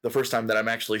 the first time that I'm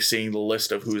actually seeing the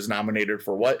list of who's nominated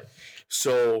for what.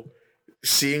 So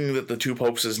seeing that The Two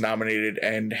Popes is nominated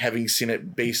and having seen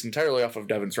it based entirely off of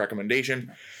Devin's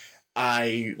recommendation,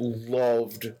 I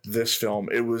loved this film.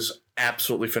 It was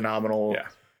absolutely phenomenal.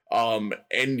 Yeah.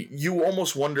 And you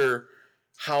almost wonder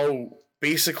how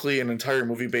basically an entire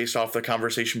movie based off the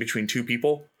conversation between two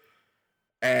people,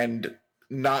 and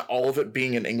not all of it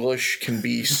being in English, can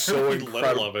be so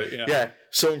incredible. Love it, yeah,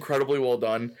 so incredibly well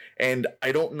done. And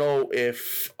I don't know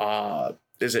if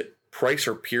is it Price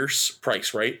or Pierce?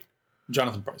 Price, right?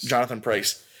 Jonathan Price. Jonathan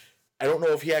Price. I don't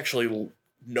know if he actually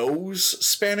knows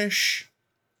Spanish,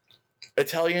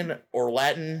 Italian, or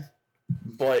Latin,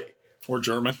 but Or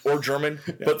German.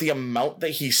 Yeah. But the amount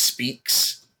that he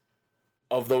speaks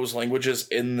of those languages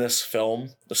in this film,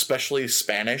 especially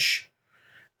Spanish,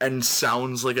 and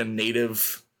sounds like a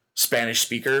native Spanish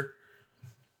speaker,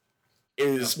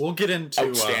 is we'll get into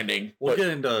outstanding. We'll get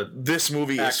into this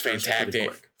movie is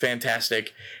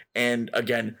fantastic. And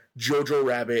again, Jojo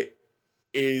Rabbit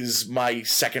is my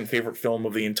second favorite film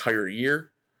of the entire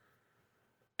year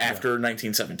after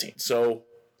 1917. So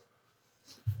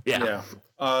yeah.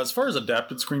 As far as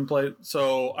adapted screenplay,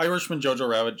 so Irishman, Jojo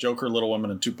Rabbit, Joker, Little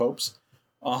Women, and Two Popes.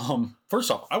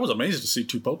 First off, I was amazed to see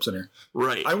Two Popes in here.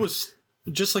 Right. I was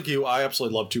just like you. I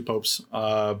absolutely love Two Popes.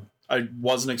 I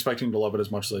wasn't expecting to love it as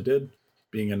much as I did,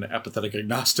 being an apathetic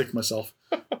agnostic myself.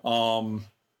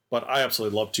 But I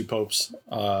absolutely love Two Popes.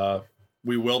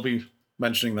 We will be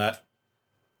mentioning that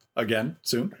again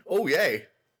soon. Oh yay!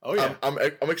 Oh yeah,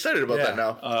 I'm excited about that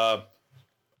now.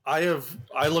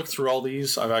 I looked through all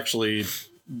these. I've actually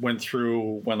went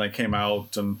through when they came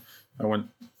out, and I went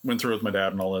through with my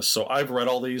dad and all this. So I've read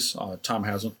all these. Tom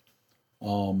hasn't.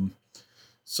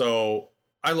 So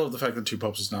I love the fact that Two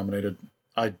Popes is nominated.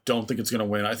 I don't think it's going to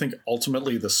win. I think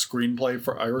ultimately the screenplay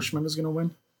for Irishman is going to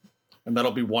win. And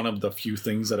that'll be one of the few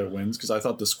things that it wins, because I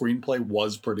thought the screenplay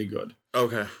was pretty good.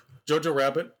 Okay. Jojo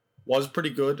Rabbit was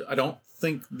pretty good. I don't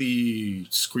think the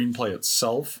screenplay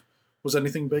itself was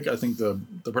anything big. I think the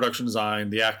production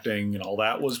design, the acting, and all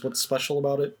that was what's special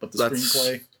about it. But the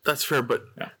screenplay... That's fair, but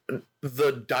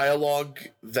the dialogue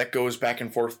that goes back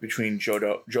and forth between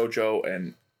Jojo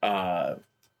and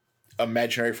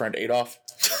imaginary friend Adolf...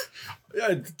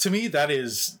 to me, that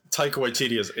is Taika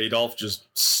Waititi as Adolf just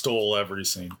stole every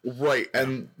scene. Right,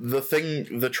 and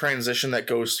the transition that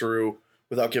goes through,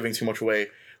 without giving too much away,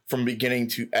 from beginning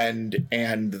to end,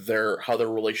 and how their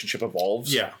relationship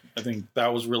evolves. Yeah, I think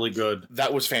that was really good.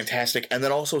 That was fantastic. And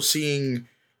then also seeing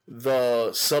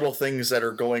the subtle things that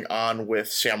are going on with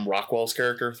Sam Rockwell's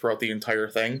character throughout the entire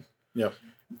thing. Yep.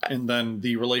 And then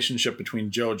the relationship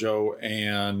between Jojo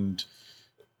and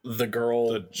the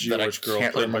girl, the Jewish girl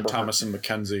played by Thomasin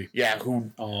McKenzie. Yeah,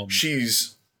 who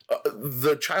she's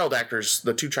the three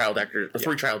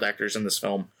child actors in this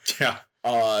film. Yeah.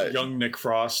 Young Nick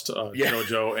Frost,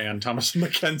 Jojo, and Thomasin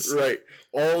McKenzie. Right.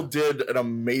 All did an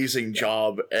amazing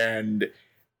job, and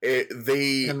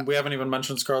and we haven't even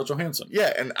mentioned Scarlett Johansson.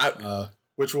 Yeah, and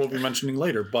which we'll be mentioning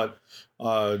later, but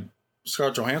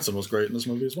Scarlett Johansson was great in this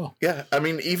movie as well. Yeah, I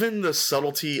mean, even the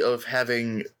subtlety of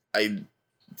having, I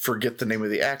forget the name of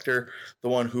the actor, the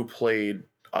one who played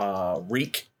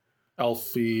Reek.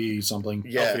 Alfie something.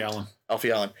 Yeah. Alfie Allen.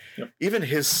 Alfie Allen. Yep. Even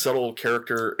his subtle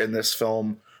character in this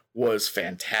film was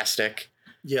fantastic.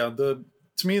 Yeah, to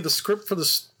me the script for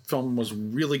this film was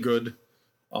really good.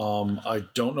 I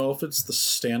don't know if it's the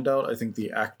standout. I think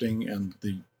the acting and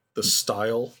the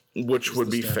style, Which would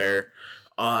be fair.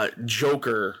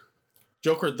 Joker.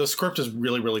 The script is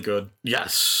really, really good.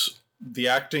 Yes. The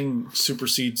acting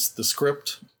supersedes the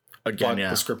script. Again, but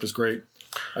the script is great.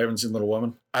 I haven't seen Little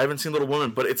Women. I haven't seen Little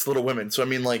Women, but it's Little Women. So, I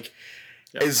mean, like,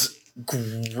 as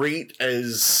great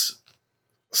as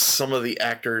some of the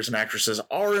actors and actresses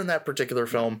are in that particular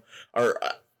film, or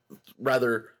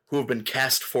rather, who have been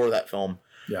cast for that film,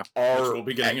 are we'll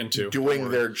be getting into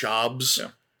doing their jobs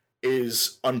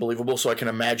is unbelievable. So I can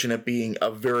imagine it being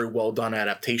a very well done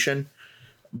adaptation.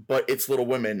 But it's Little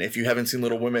Women. If you haven't seen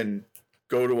Little Women,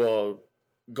 go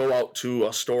out to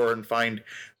a store and find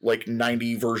like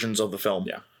 90 versions of the film.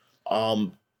 Yeah.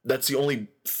 That's the only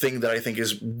thing that I think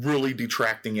is really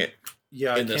detracting it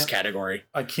in this category.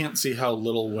 I can't see how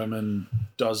Little Women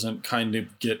doesn't kind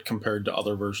of get compared to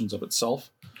other versions of itself.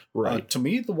 Right. To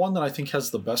me, the one that I think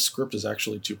has the best script is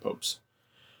actually Two Popes.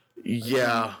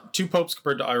 Yeah. Two Popes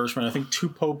compared to Irishman. I think Two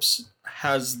Popes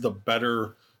has the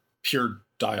better pure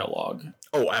dialogue.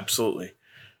 Oh, absolutely.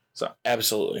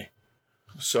 Absolutely.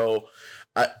 So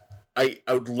I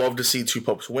would love to see Two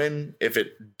Popes win. If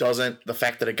it doesn't, the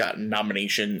fact that it got a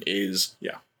nomination is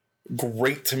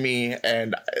great to me,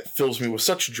 and it fills me with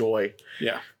such joy.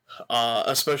 Yeah.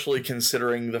 Especially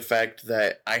considering the fact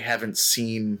that I haven't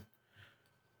seen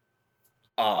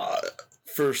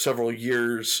for several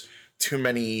years too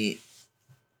many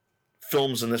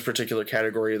films in this particular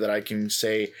category that I can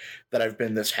say that I've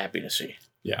been this happy to see.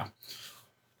 Yeah.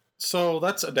 So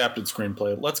that's adapted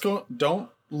screenplay. Let's go. Don't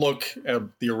look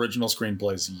at the original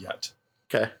screenplays yet.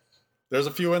 Okay. There's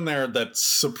a few in there that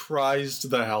surprised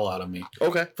the hell out of me.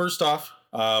 Okay. First off,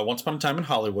 Once Upon a Time in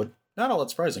Hollywood. Not all that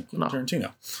surprising. No.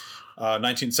 Tarantino.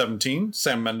 1917,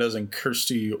 Sam Mendes and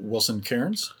Kirsty Wilson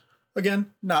Cairns.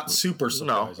 Again, not super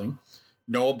surprising.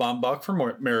 Noah Baumbach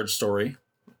for Marriage Story.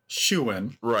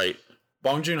 Shoo-In. Right.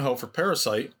 Bong Joon-ho for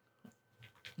Parasite.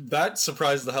 That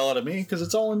surprised the hell out of me because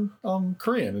it's all in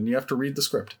Korean and you have to read the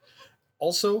script.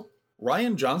 Also,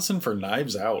 Ryan Johnson for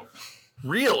Knives Out.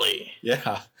 Really?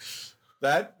 Yeah.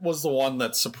 That was the one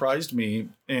that surprised me,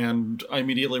 and I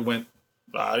immediately went,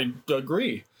 I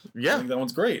agree. Yeah. I think that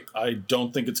one's great. I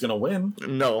don't think it's going to win.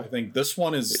 No. I think this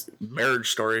one is... Marriage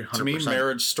Story, 100%. To me,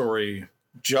 Marriage Story,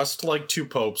 just like Two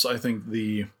Popes, I think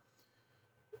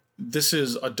this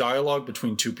is a dialogue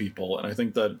between two people, and I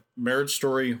think that Marriage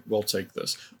Story will take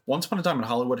this. Once Upon a Time in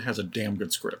Hollywood has a damn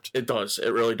good script. It does.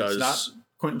 It really does. It's not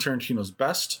Quentin Tarantino's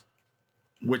best,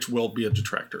 which will be a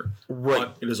detractor. Right.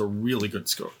 But it is a really good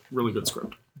script. Really good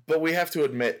script. But we have to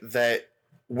admit that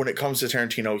when it comes to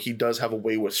Tarantino, he does have a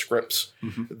way with scripts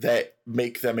that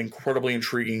make them incredibly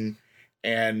intriguing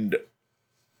and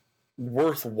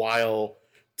worthwhile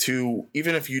to,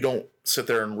 even if you don't sit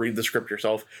there and read the script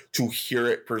yourself, to hear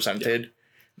it presented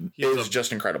is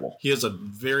just incredible. He is a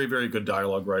very, very good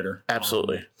dialogue writer.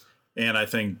 Absolutely. And I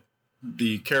think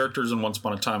the characters in Once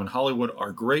Upon a Time in Hollywood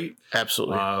are great.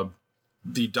 Absolutely.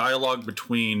 The dialogue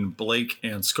between Blake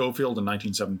and Schofield in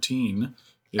 1917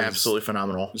 is absolutely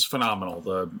phenomenal. It's phenomenal.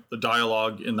 The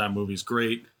dialogue in that movie is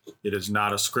great. It is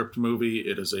not a script movie.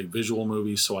 It is a visual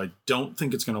movie, so I don't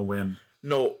think it's going to win.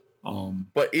 No.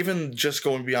 But even just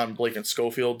going beyond Blake and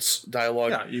Schofield's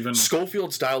dialogue, even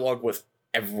Schofield's dialogue with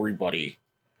everybody.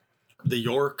 The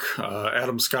York,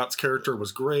 Adam Scott's character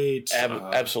was great.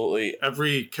 Absolutely.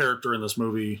 Every character in this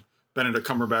movie, Benedict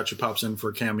Cumberbatch who pops in for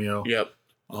a cameo. Yep.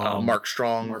 Mark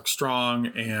Strong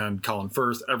and Colin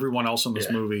Firth. Everyone else in this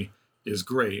movie is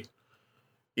great.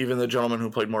 Even the gentleman who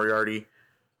played Moriarty.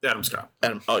 Adam Scott.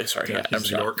 Adam Scott.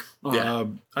 York.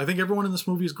 I think everyone in this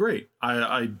movie is great.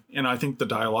 I think the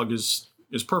dialogue is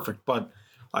perfect, but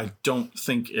I don't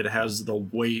think it has the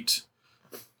weight.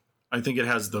 I think it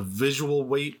has the visual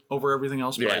weight over everything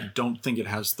else, but I don't think it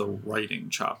has the writing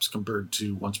chops compared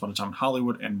to Once Upon a Time in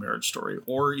Hollywood and Marriage Story,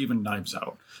 or even Knives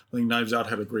Out. I think Knives Out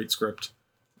had a great script.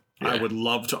 Yeah. I would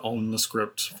love to own the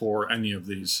script for any of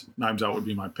these. Knives Out would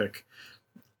be my pick.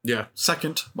 Yeah.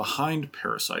 Second, behind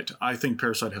Parasite. I think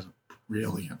Parasite has a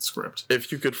brilliant script.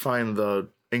 If you could find the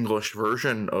English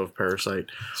version of Parasite,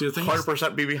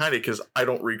 100% be behind it because I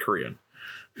don't read Korean.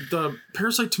 The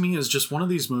Parasite to me is just one of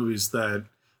these movies that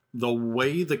the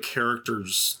way the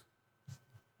characters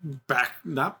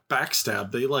not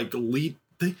backstab, they like lead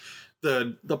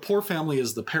the poor family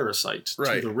is the parasite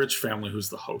to the rich family who's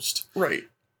the host. Right.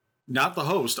 Not the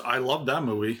host. I love that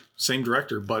movie. Same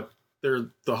director, but they're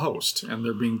the host, and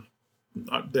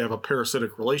they have a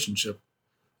parasitic relationship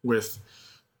with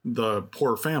the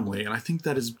poor family, and I think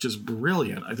that is just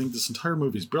brilliant. I think this entire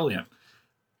movie is brilliant.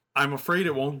 I'm afraid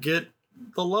it won't get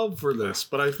the love for this,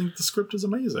 but I think the script is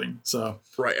amazing. So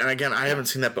Right, and again, I haven't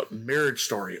seen that, but Marriage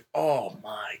Story, oh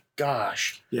my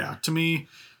gosh. yeah, to me,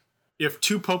 if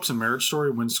Two Popes and Marriage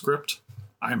Story win script,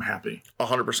 I'm happy.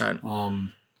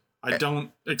 100%. I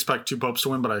don't expect Two Popes to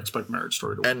win, but I expect Marriage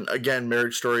Story to win. And again,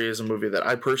 Marriage Story is a movie that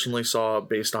I personally saw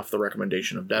based off the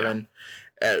recommendation of Devin.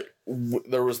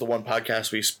 There was the one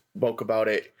podcast we spoke about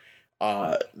it,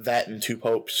 that and Two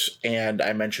Popes, and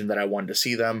I mentioned that I wanted to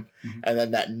see them. Mm-hmm. And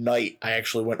then that night, I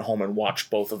actually went home and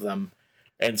watched both of them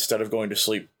instead of going to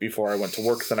sleep before I went to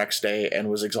work the next day and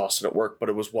was exhausted at work, but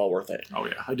it was well worth it. Oh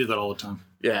yeah, I do that all the time.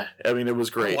 Yeah, I mean, it was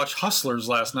I great. watched Hustlers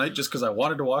last night just because I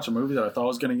wanted to watch a movie that I thought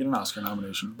was going to get an Oscar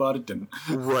nomination, but it didn't.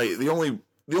 Right. The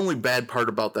only bad part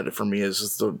about that for me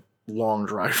is the long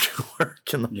drive to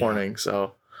work in the morning.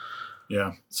 So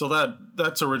yeah, so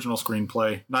that's original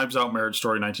screenplay. Knives Out, Marriage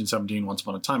Story, 1917, Once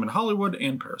Upon a Time in Hollywood,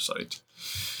 and Parasite.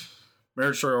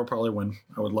 Marriage Story will probably win.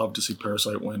 I would love to see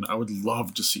Parasite win. I would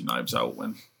love to see Knives Out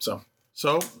win. So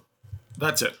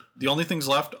that's it. The only things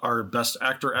left are Best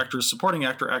Actor, Actress, Supporting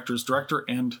Actor, Actress, Director,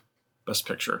 and Best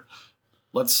Picture.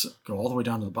 Let's go all the way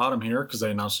down to the bottom here because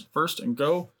they announced it first and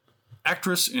go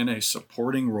Actress in a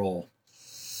Supporting Role.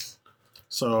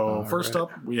 So first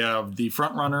up, we have the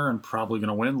front runner and probably going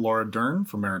to win, Laura Dern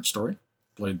from Marriage Story.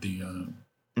 Played the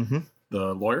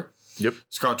lawyer. Yep.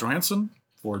 Scarlett Johansson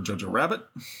for Jojo Rabbit.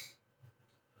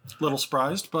 Little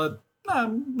surprised, but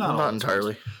not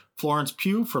entirely. Florence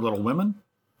Pugh for Little Women.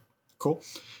 Cool.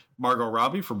 Margot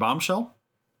Robbie for Bombshell.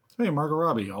 Hey, Margot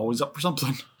Robbie, always up for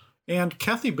something. And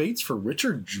Kathy Bates for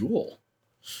Richard Jewell.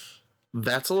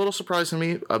 That's a little surprising to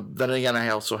me. Then again, I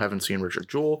also haven't seen Richard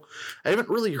Jewell. I haven't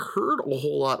really heard a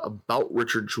whole lot about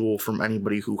Richard Jewell from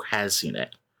anybody who has seen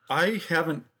it. I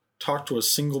haven't talked to a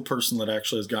single person that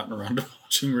actually has gotten around to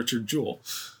watching Richard Jewell.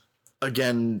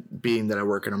 Again, being that I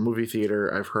work in a movie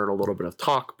theater, I've heard a little bit of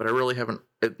talk, but I really haven't.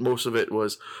 Most of it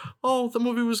was, oh, the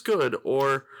movie was good,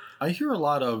 or I hear a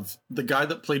lot of the guy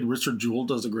that played Richard Jewell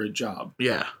does a great job.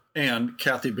 Yeah. And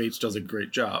Kathy Bates does a great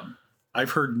job.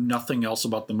 I've heard nothing else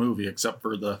about the movie except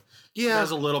for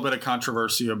there's a little bit of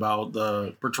controversy about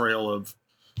the portrayal of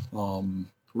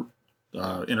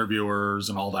interviewers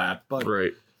and all that. But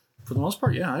right. For the most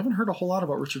part, I haven't heard a whole lot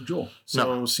about Richard Jewell.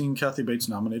 So seeing Kathy Bates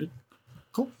nominated,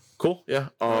 cool, yeah.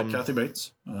 Kathy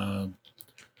Bates.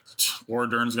 Laura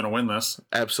Dern's going to win this.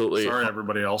 Absolutely. Sorry,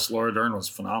 everybody else. Laura Dern was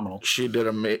phenomenal. She did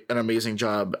an amazing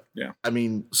job. Yeah. I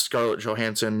mean, Scarlett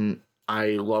Johansson, I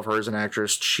love her as an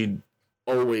actress. She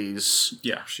always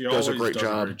does a great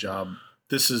job.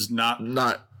 This is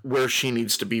not where she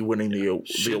needs to be winning the award.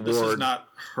 This is not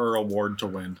her award to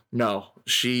win. No,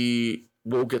 she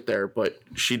will get there, but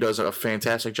she does a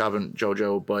fantastic job in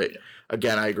JoJo. But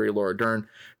again, I agree, Laura Dern.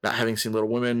 Not having seen Little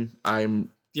Women,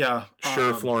 I'm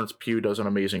sure Florence Pugh does an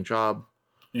amazing job.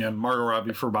 And Margot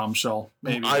Robbie for Bombshell.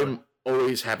 Maybe. I'm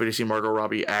always happy to see Margot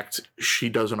Robbie act. She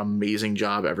does an amazing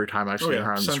job every time I've seen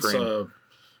her on the screen.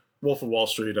 Wolf of Wall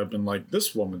Street, I've been like,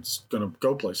 this woman's going to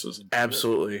go places.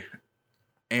 Absolutely.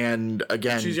 And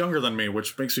again, she's younger than me,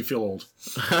 which makes me feel old.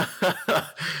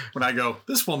 When I go,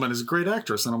 this woman is a great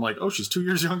actress, and I'm like, oh, she's 2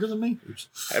 years younger than me?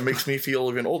 Oops. It makes me feel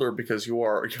even older because you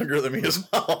are younger than me as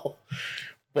well.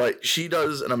 But she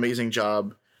does an amazing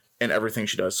job in everything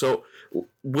she does. So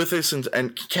with this,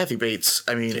 and Kathy Bates,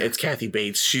 I mean, it's Kathy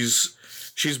Bates. She's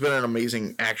been an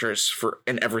amazing actress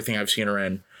in everything I've seen her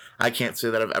in. I can't say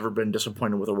that I've ever been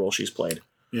disappointed with a role she's played.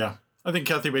 Yeah. I think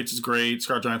Kathy Bates is great.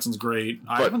 Scarlett Johansson's great.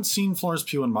 I haven't seen Florence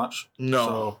Pugh in much. No.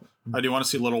 So I do want to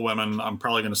see Little Women. I'm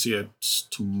probably going to see it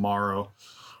tomorrow.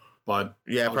 But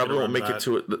I probably won't make it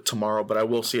to it tomorrow, but I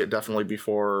will see it definitely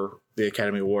before the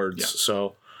Academy Awards. Yeah.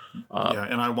 So,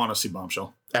 and I want to see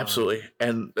Bombshell. Absolutely.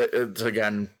 And it's,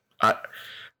 again, I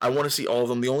want to see all of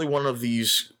them. The only one of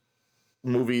these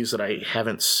movies that I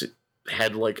haven't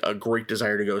had like a great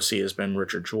desire to go see has been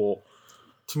Richard Jewell.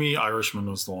 To me, Irishman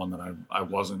was the one that I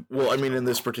wasn't. Well, I mean, in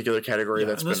this particular category,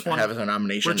 that's been having a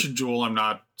nomination. Richard Jewell, I'm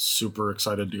not super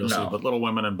excited to go see, but Little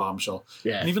Women and Bombshell.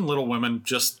 Yeah. And even Little Women,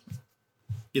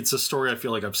 it's a story I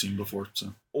feel like I've seen before.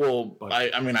 So. Well,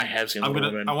 I mean, I have seen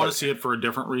Little Women. I want to see it for a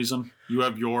different reason. You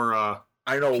have your...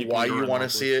 I know why you want to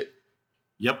see it.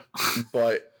 Yep.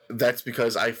 But that's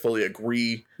because I fully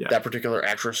agree that particular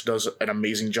actress does an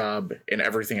amazing job in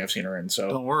everything I've seen her in. So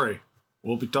don't worry.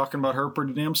 We'll be talking about her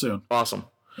pretty damn soon. Awesome.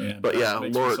 And but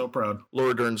makes me so proud.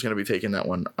 Laura Dern's going to be taking that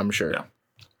one, I'm sure. Yeah.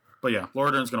 But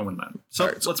Laura Dern's going to win that. So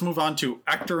let's move on to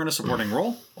actor in a supporting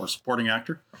role or supporting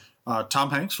actor. Tom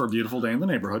Hanks for A Beautiful Day in the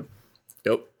Neighborhood.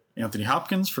 Yep. Anthony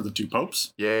Hopkins for The Two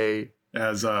Popes. Yay.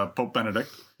 As Pope Benedict.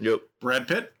 Yep. Brad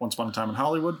Pitt, Once Upon a Time in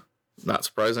Hollywood. Not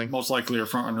surprising. Most likely a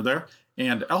frontrunner there.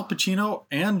 and Al Pacino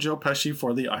and Joe Pesci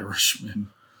for The Irishman.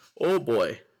 Oh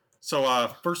boy. So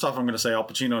first off, I'm going to say Al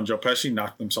Pacino and Joe Pesci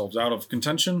knocked themselves out of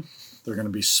contention. They're going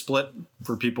to be split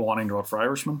for people wanting to vote for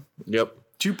Irishman. Yep.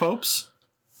 Two Popes.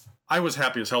 I was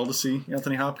happy as hell to see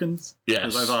Anthony Hopkins. Yes.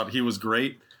 Because I thought he was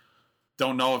great.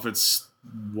 Don't know if it's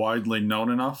widely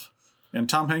known enough. And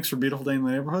Tom Hanks for Beautiful Day in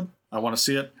the Neighborhood. I want to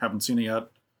see it. Haven't seen it yet.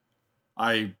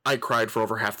 I cried for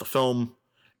over half the film,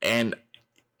 and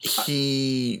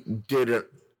he did an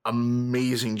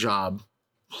amazing job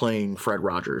playing Fred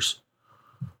Rogers.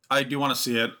 I do want to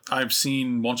see it. I've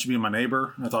seen Won't You Be My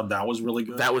Neighbor. I thought that was really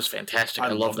good. That was fantastic. I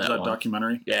love that one.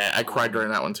 Documentary. Yeah, I cried during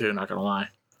that one too, not gonna lie.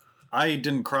 I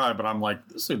didn't cry, but I'm like,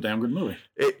 this is a damn good movie.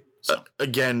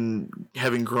 Again,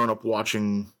 having grown up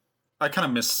watching... I kind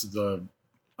of missed the...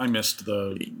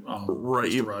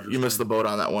 right, you missed the boat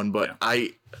on that one, but yeah.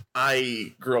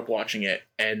 I grew up watching it,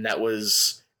 and that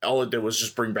was... All it did was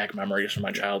just bring back memories from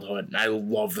my childhood, and I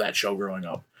loved that show growing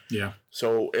up. Yeah.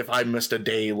 So if I missed a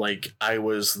day, like, I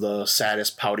was the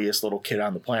saddest, poutiest little kid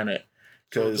on the planet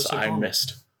because I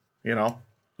missed, you know?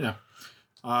 Yeah.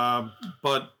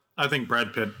 But I think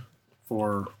Brad Pitt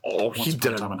for he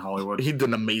did Time in Hollywood. He did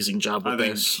an amazing job with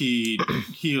this. I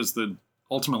think he was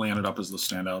ultimately ended up as the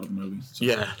standout of the movie. So.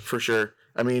 Yeah, for sure.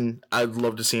 I mean, I'd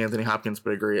love to see Anthony Hopkins,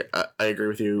 but I agree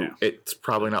with you. Yeah. It's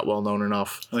probably not well known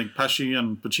enough. I think Pesci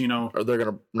and Pacino they're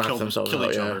going to knock themselves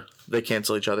out. Each other. They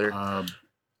cancel each other.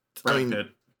 Pitt.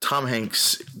 Tom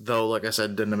Hanks, though, like I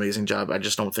said, did an amazing job. I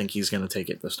just don't think he's going to take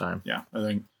it this time. Yeah, I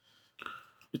think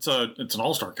it's an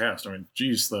all-star cast. I mean,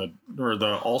 geez, the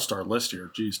all-star list here.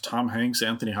 Geez, Tom Hanks,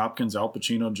 Anthony Hopkins, Al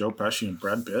Pacino, Joe Pesci, and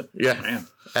Brad Pitt. Yeah, man,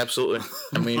 absolutely.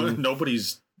 I mean,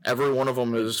 every one of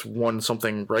them has won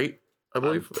something, right? I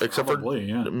believe, except for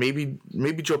maybe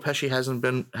Joe Pesci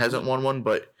hasn't won one,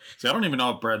 but see, I don't even know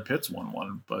if Brad Pitt's won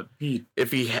one, but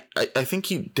I think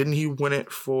he win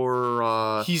it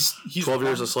for he's 12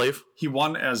 Years a Slave. He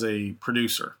won as a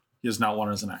producer. He has not won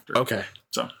as an actor. Okay,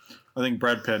 so I think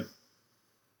Brad Pitt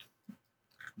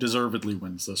deservedly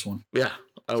wins this one. Yeah,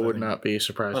 I would not be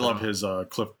surprised. I love his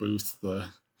Cliff Booth. I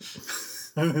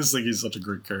just think he's such a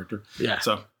great character. Yeah.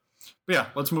 So, but yeah,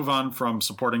 let's move on from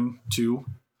supporting to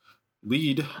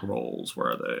lead roles.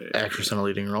 Where are they? Actress in a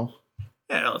leading role.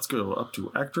 Yeah, let's go up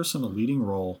to actress in a leading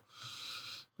role.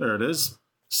 There it is.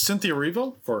 Cynthia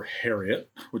Erivo for Harriet,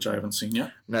 which I haven't seen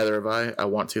yet. Neither have I. I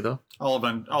want to, though.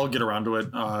 I'll get around to it.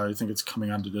 I think it's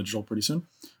coming onto digital pretty soon.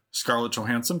 Scarlett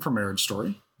Johansson for Marriage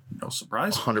Story. No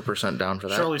surprise. 100% down for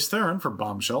that. Charlize Theron for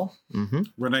Bombshell. Mm-hmm.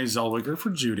 Renee Zellweger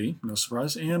for Judy. No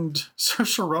surprise. And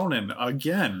Saoirse Ronan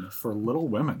again for Little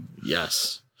Women.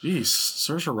 Yes. Jeez,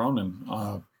 Saoirse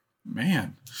Ronan.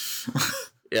 Man.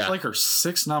 Yeah. Like her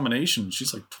 6th nomination.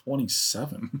 She's like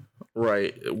 27.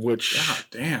 Right. Which. God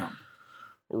damn.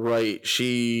 Right.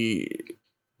 She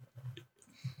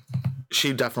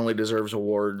definitely deserves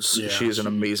awards. Yeah, she's an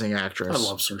amazing actress. I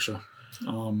love Saoirse.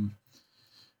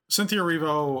 Cynthia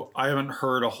Erivo, I haven't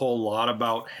heard a whole lot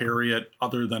about Harriet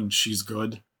other than she's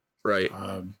good. Right.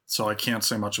 So I can't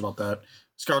say much about that.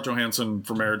 Scarlett Johansson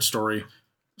for Marriage Story.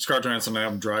 Scarlett Johansson and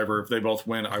Adam Driver, if they both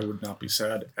win, I would not be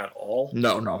sad at all.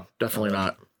 No, definitely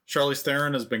not. Charlize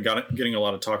Theron has been getting a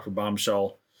lot of talk for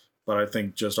Bombshell, but I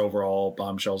think just overall,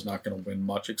 Bombshell's not going to win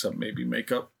much except maybe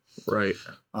makeup. Right.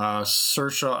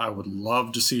 Saoirse, I would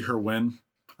love to see her win.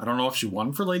 I don't know if she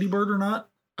won for Lady Bird or not.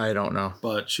 I don't know.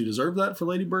 But she deserved that for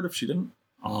Lady Bird if she didn't.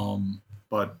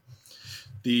 But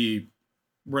the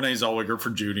Renee Zellweger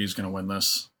for Judy is going to win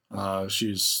this.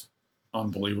 She's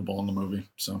unbelievable in the movie.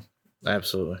 So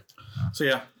absolutely. So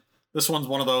yeah, this one's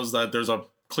one of those that there's a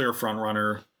clear front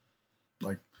runner,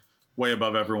 like way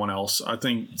above everyone else. I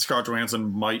think Scarlett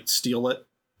Johansson might steal it,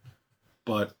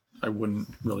 but I wouldn't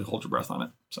really hold your breath on it.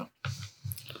 So,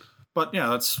 but yeah,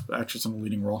 that's actress in a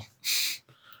leading role.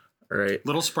 Right.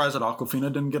 Little surprised that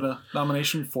Awkwafina didn't get a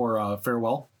nomination for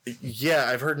Farewell. Yeah,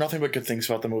 I've heard nothing but good things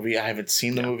about the movie. I haven't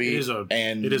seen the movie.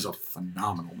 It is a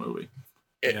phenomenal movie.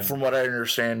 From what I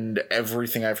understand,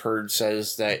 everything I've heard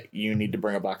says that you need to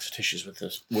bring a box of tissues with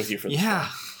you for this. Yeah.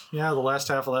 Yeah, the last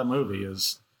half of that movie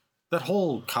is that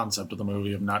whole concept of the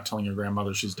movie of not telling your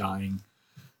grandmother she's dying.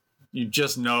 You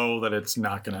just know that it's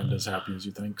not going to end as happy as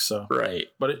you think. So right.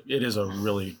 But it is a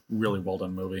really, really well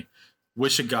done movie.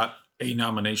 Wish it got a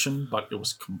nomination, but it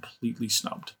was completely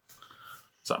snubbed.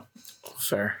 So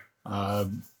fair.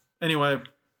 Anyway,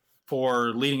 for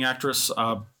leading actress,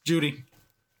 Judy.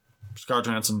 Scarlett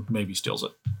Johansson maybe steals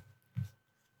it.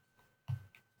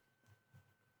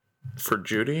 For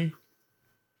Judy?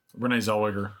 Renee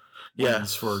Zellweger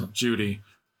wins for Judy.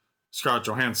 Scarlett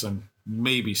Johansson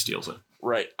maybe steals it.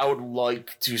 Right. I would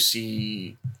like to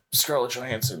see Scarlett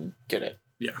Johansson get it.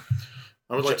 Yeah.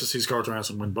 I would like to see Scarlett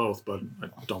Johansson win both, but I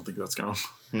don't think that's going to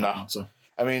No. happen. So.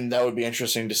 I mean, that would be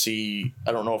interesting to see.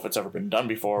 I don't know if it's ever been done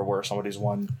before where somebody's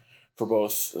won for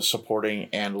both supporting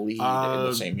and lead in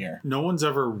the same year. No one's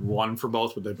ever won for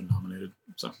both, but they've been nominated.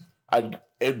 So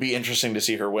it'd be interesting to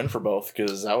see her win for both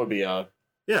because that would be a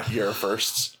year of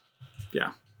firsts.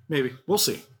 Yeah, maybe. We'll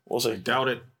see. We'll see. I doubt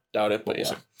it, but we'll yeah.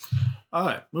 see. All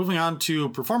right, moving on to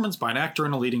performance by an actor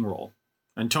in a leading role.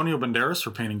 Antonio Banderas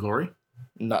for Pain and Glory.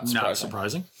 Not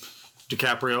surprising.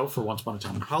 DiCaprio for Once Upon a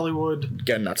Time in Hollywood.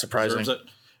 Again, not surprising. Deserves it.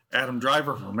 Adam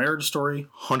Driver for Marriage Story.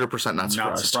 100% not surprised.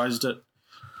 Not surprised it.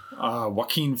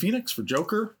 Joaquin Phoenix for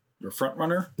Joker, your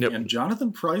frontrunner. Yep. And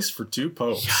Jonathan Pryce for Two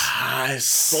Popes.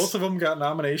 Yes. Both of them got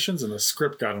nominations, and the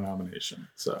script got a nomination.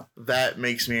 So that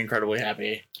makes me incredibly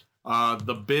happy.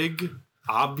 The big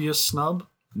obvious snub,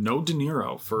 no De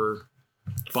Niro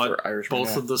but Irishman,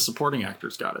 both of the supporting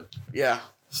actors got it. Yeah.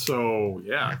 So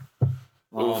yeah.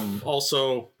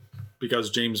 Also,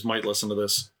 because James might listen to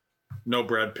this, no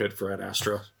Brad Pitt for Ad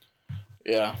Astra.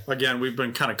 Yeah. Again, we've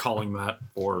been kind of calling that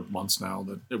for months now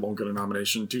that it won't get a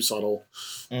nomination. Too subtle.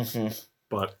 Mm-hmm.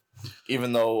 But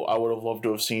even though I would have loved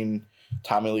to have seen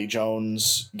Tommy Lee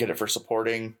Jones get it for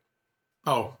supporting.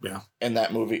 Oh, yeah. In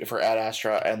that movie for Ad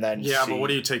Astra, and then but what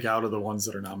do you take out of the ones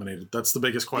that are nominated? That's the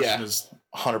biggest question. Is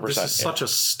 100%. This is such a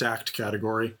stacked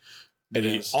category. It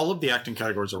is. All of the acting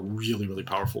categories are really, really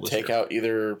powerful this year. Take out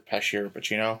either Pesci or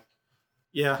Pacino.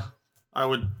 Yeah,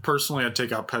 I'd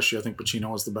take out Pesci. I think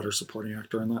Pacino was the better supporting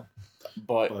actor in that.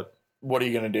 But what are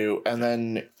you going to do? And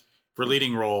then for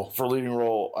leading role,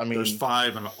 I mean, there's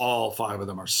 5, and all 5 of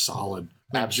them are solid.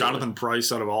 Jonathan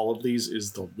Pryce out of all of these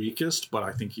is the weakest, but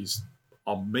I think he's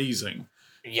amazing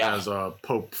as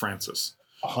Pope Francis.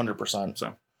 100%.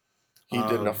 So he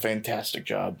did a fantastic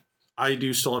job. I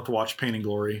do still have to watch Pain and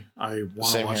Glory. I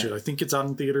want to watch it. I think it's out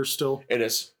in theaters still. It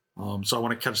is. So I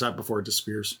want to catch that before it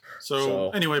disappears. So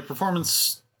anyway,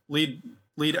 performance, lead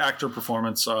actor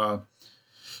performance.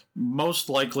 Most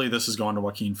likely this is going to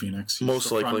Joaquin Phoenix. He's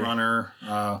most likely. Runner.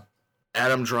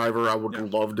 Adam Driver, I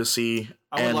would love to see.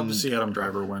 I would love to see Adam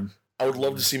Driver win. I would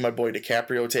love to see my boy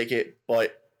DiCaprio take it,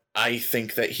 but I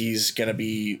think that he's going to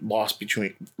be lost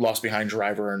behind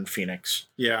Driver and Phoenix.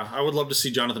 Yeah, I would love to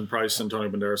see Jonathan Pryce, Antonio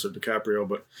Banderas, or DiCaprio,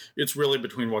 but it's really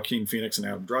between Joaquin Phoenix and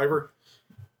Adam Driver.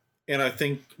 And I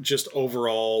think just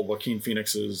overall, Joaquin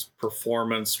Phoenix's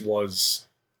performance was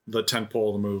the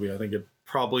tentpole of the movie. I think it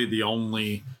probably the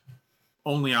only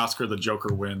Oscar the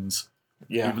Joker wins.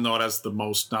 Yeah. Even though it has the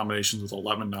most nominations with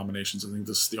 11 nominations, I think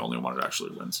this is the only one it actually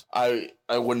wins. I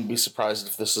wouldn't be surprised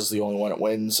if this is the only one it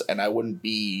wins, and I wouldn't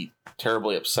be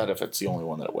terribly upset if it's the only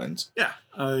one that it wins. Yeah.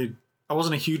 I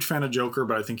wasn't a huge fan of Joker,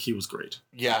 but I think he was great.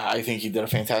 Yeah, I think he did a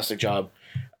fantastic job.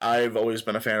 I've always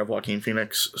been a fan of Joaquin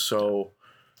Phoenix, so...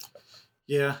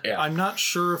 Yeah. I'm not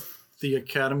sure if the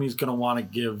Academy's going to want to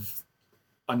give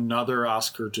another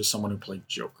Oscar to someone who played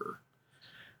Joker.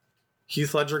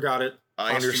 Heath Ledger got it.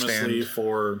 I understand.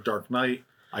 For Dark Knight.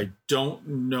 I don't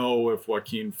know if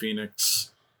Joaquin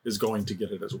Phoenix is going to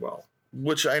get it as well.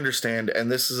 Which I understand, and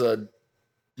this is a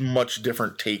much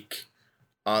different take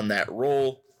on that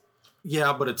role.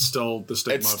 Yeah, but it's still the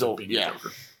stigma of being a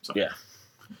Joker. So. Yeah.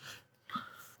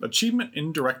 Achievement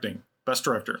in directing. Best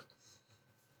director.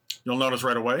 You'll notice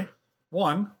right away,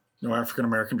 1, no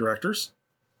African-American directors.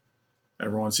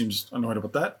 Everyone seems annoyed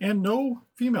about that. And no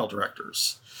female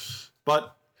directors.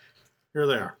 But here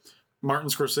they are. Martin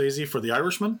Scorsese for The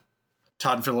Irishman.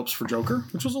 Todd Phillips for Joker,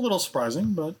 which was a little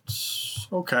surprising, but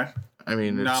okay. I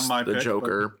mean, it's not my pick,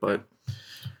 Joker, but...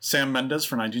 Sam Mendes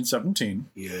for 1917.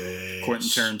 Yes. Quentin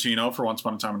Tarantino for Once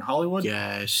Upon a Time in Hollywood.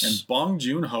 Yes. And Bong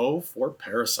Joon-ho for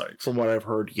Parasite. From what I've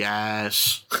heard,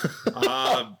 yes.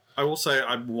 I will say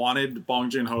I wanted Bong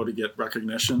Joon-ho to get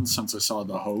recognition since I saw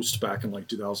The Host back in like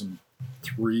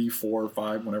 2003, 4,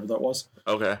 5, whenever that was.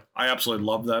 Okay. I absolutely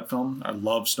loved that film. I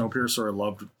loved Snowpiercer.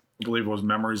 I believe it was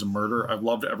Memories of Murder. I've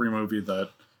loved every movie that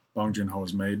Bong Joon-ho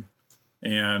has made.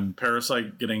 And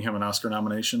Parasite getting him an Oscar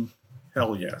nomination,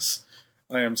 hell yes.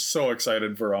 I am so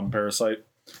excited for Parasite.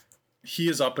 He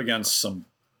is up against some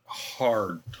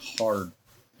hard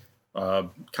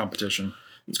competition.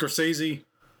 Scorsese,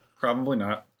 probably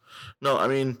not. No, I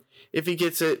mean, if he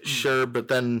gets it, sure, but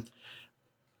then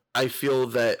I feel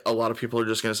that a lot of people are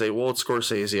just going to say, well, it's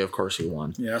Scorsese, of course he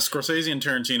won. Yeah, Scorsese and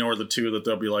Tarantino are the two that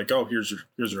they'll be like, oh, here's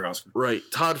your Oscar. Right.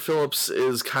 Todd Phillips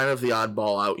is kind of the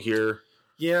oddball out here.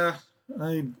 Yeah.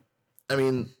 I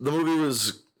mean, the movie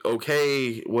was okay.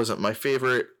 It wasn't my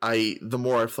favorite. The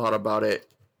more I've thought about it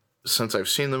since I've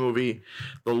seen the movie,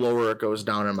 the lower it goes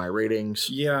down in my ratings.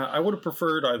 Yeah, I would have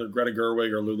preferred either Greta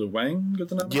Gerwig or Lulu Wang get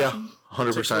the nomination. Yeah,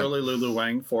 100%. Particularly Lulu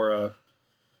Wang for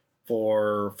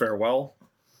Farewell.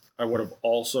 I would have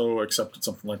also accepted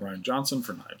something like Ryan Johnson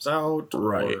for Knives Out.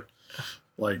 Right. Or,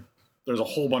 like, there's a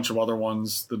whole bunch of other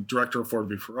ones. The director of Ford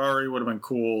v Ferrari would have been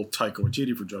cool. Taika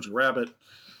Waititi for Jojo Rabbit.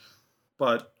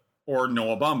 Or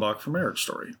Noah Baumbach for Marriage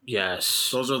Story. Yes.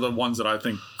 Those are the ones that I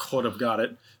think could have got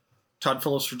it. Todd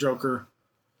Phillips for Joker.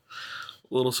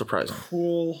 A little surprising.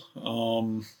 Cool.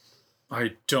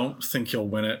 I don't think he'll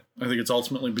win it. I think it's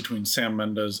ultimately between Sam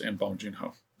Mendes and Bong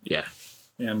Joon-ho. Yeah.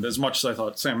 And as much as I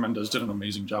thought Sam Mendes did an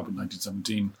amazing job with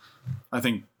 1917, I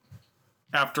think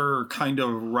after kind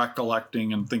of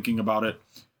recollecting and thinking about it,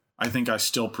 I think I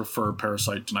still prefer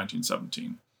Parasite to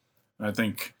 1917. I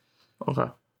think Okay.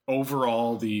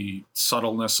 overall, the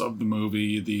subtleness of the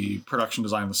movie, the production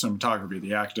design, the cinematography,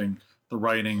 the acting, the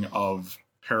writing of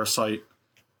Parasite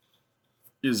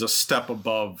is a step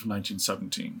above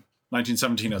 1917.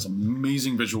 1917 has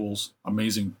amazing visuals,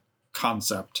 amazing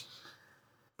concept,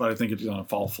 but I think it's going to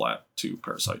fall flat to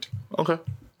Parasite. Okay.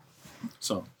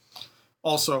 So,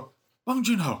 also, Bong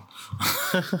Joon-ho.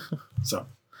 So,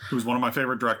 who's one of my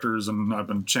favorite directors, and I've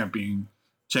been championing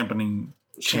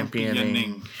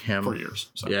Championing him for years.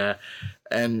 So. Yeah.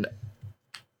 And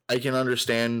I can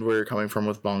understand where you're coming from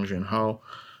with Bong Joon-ho.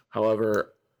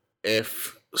 However,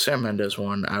 if Sam Mendes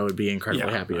won, I would be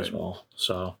incredibly happy as well.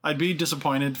 So I'd be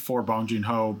disappointed for Bong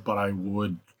Joon-ho, but I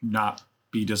would not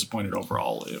be disappointed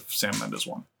overall if Sam Mendes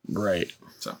won. right.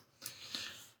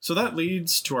 So that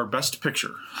leads to our Best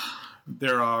Picture.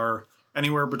 There are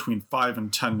anywhere between 5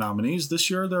 and 10 nominees. This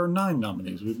year there are 9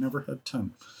 nominees. We've never had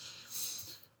 10.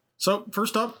 So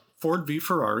first up, Ford v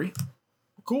Ferrari.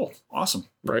 Cool. Awesome.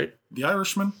 Right. The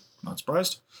Irishman. Not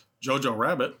surprised. Jojo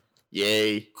Rabbit.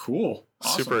 Yay. Cool.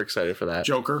 Awesome. Super excited for that.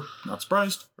 Joker. Not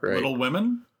surprised. Right. Little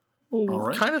Women. All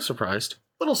right. Kind of surprised.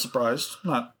 Little surprised.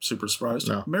 Not super surprised.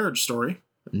 No. Marriage Story.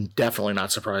 Definitely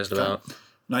not surprised about.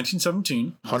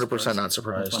 1917. 100% not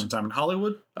surprised. Fun Time in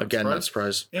Hollywood. Again, not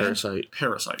surprised. And Parasite.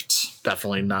 Parasites.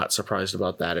 Definitely not surprised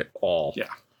about that at all.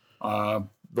 Yeah.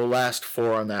 The last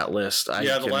 4 on that list.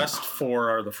 The last 4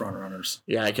 are the front runners.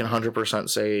 Yeah, I can 100%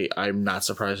 say I'm not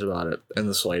surprised about it in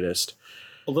the slightest.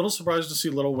 A little surprised to see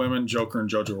Little Women, Joker, and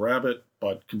Jojo Rabbit,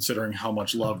 but considering how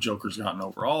much love Joker's gotten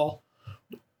overall.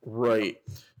 Right.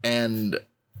 And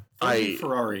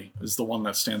Ferrari is the one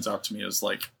that stands out to me as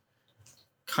like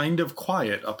kind of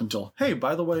quiet up until, hey,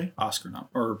 by the way, Oscar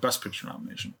or Best Picture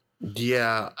nomination.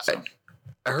 yeah, So.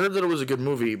 I heard that it was a good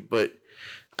movie, but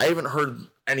I haven't heard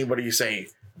anybody say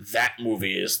that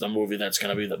movie is the movie that's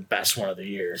going to be the best one of the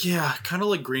year. Yeah, kind of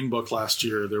like Green Book last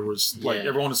year. There was like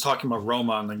everyone was talking about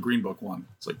Roma, and then Green Book won.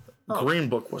 It's like Green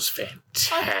Book was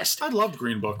fantastic. I loved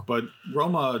Green Book, but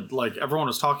Roma, like everyone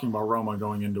was talking about Roma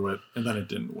going into it, and then it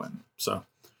didn't win. So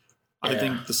I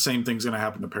think the same thing's going to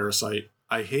happen to Parasite.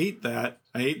 I hate that.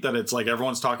 I hate that it's like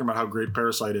everyone's talking about how great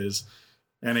Parasite is,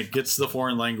 and it gets the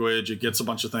foreign language, it gets a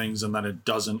bunch of things, and then it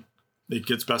doesn't. It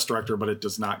gets Best Director, but it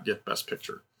does not get Best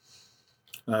Picture.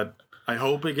 I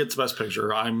hope it gets Best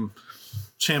Picture. I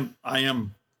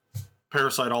am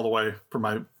Parasite all the way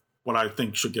for what I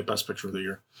think should get Best Picture of the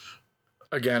year.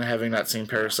 Again, having not seen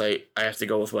Parasite, I have to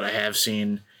go with what I have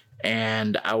seen,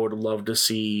 and I would love to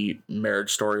see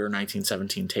Marriage Story or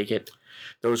 1917 take it.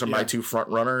 Those are my 2 front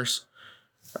runners,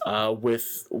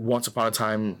 with Once Upon a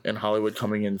Time in Hollywood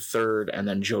coming in 3rd, and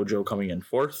then JoJo coming in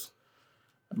 4th.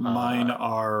 Mine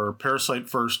are Parasite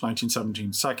first,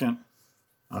 1917 second,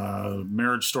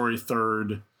 Marriage Story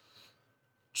third,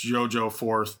 JoJo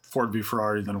fourth, Ford v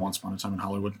Ferrari, then Once Upon a Time in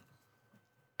Hollywood.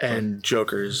 And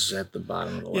Joker's at the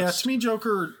bottom of the list. Yeah, to me,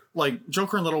 Joker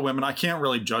and Little Women, I can't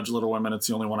really judge Little Women. It's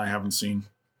the only one I haven't seen.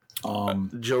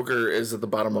 Joker is at the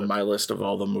bottom of my list of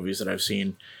all the movies that I've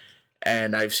seen,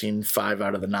 and I've seen 5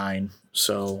 out of the 9.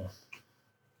 So,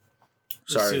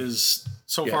 sorry. This is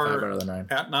so 5 far out of the 9.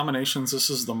 at nominations. This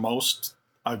is the most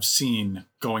I've seen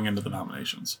going into the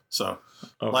nominations. So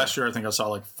last year I think I saw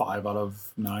like 5 out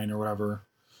of 9 or whatever,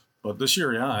 but this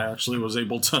year, I actually was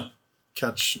able to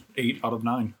catch 8 out of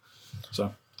 9.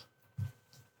 So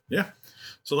yeah,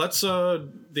 so that's the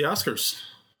Oscars.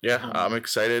 Yeah, I'm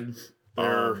excited.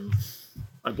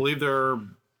 I believe they're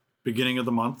beginning of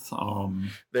the month.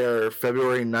 They're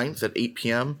February 9th at 8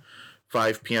 p.m.,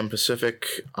 5 p.m. Pacific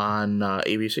on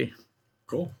ABC.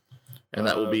 Cool. And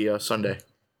that will be Sunday.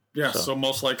 Yeah, so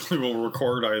most likely we'll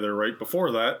record either right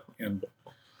before that and,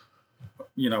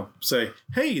 say,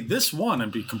 hey, this one, and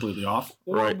be completely off.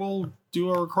 Or we'll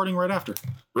do a recording right after.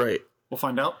 Right. We'll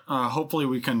find out. Hopefully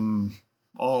we can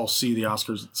all see the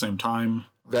Oscars at the same time.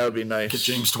 That would be nice. Get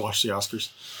James to watch the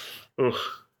Oscars. Ugh.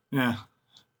 Yeah.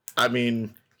 I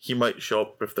mean, he might show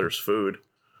up if there's food.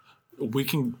 We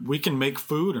can make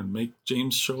food and make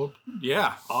James show up.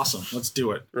 Yeah, awesome. Let's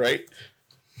do it. Right?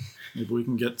 Maybe we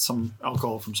can get some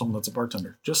alcohol from someone that's a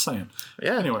bartender. Just saying.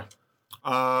 Yeah. Anyway.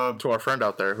 To our friend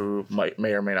out there who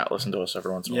may or may not listen to us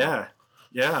every once in a while.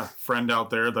 Yeah. Friend out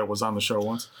there that was on the show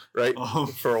once. Right.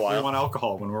 For a while. We want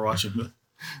alcohol when we're watching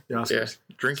the Oscars.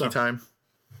 Yeah. Drinking time.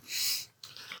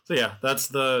 So yeah, that's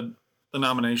the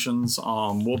nominations.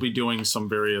 We'll be doing some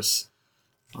various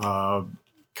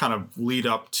kind of lead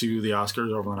up to the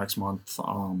Oscars over the next month.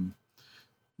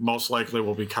 Most likely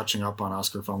we'll be catching up on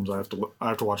Oscar films. I have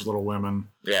to watch Little Women.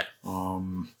 Yeah.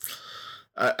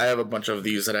 I have a bunch of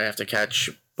these that I have to catch,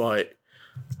 but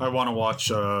I want to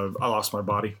watch I Lost My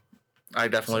Body. I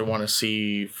definitely want to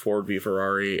see Ford v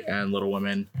Ferrari and Little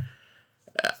Women.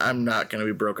 I'm not going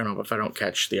to be broken up if I don't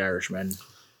catch The Irishman.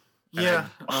 Yeah.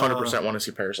 I 100% want to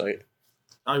see Parasite.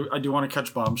 I do want to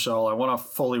catch Bombshell. I want to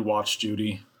fully watch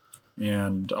Judy.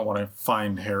 And I want to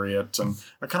find Harriet. And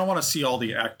I kind of want to see all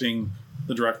the acting,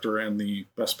 the director, and the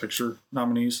Best Picture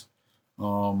nominees.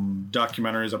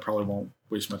 Documentaries I probably won't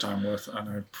waste my time with. And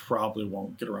I probably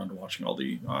won't get around to watching all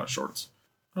the shorts.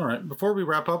 All right. Before we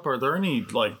wrap up, are there any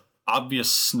like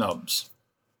obvious snubs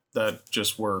that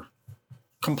just were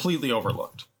completely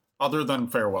overlooked? Other than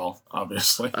Farewell,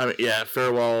 obviously. I mean, yeah,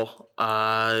 Farewell.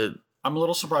 I'm a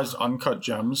little surprised Uncut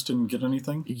Gems didn't get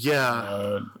anything.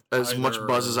 Yeah, as much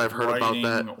buzz as I've heard about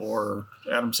that. Or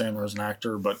Adam Sandler as an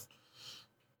actor, but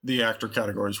the actor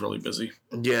category is really busy.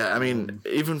 Yeah, I mean,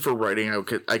 even for writing,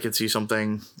 I could see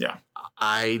something. Yeah.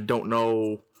 I don't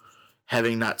know,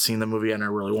 having not seen the movie and I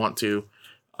really want to,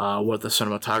 what the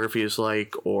cinematography is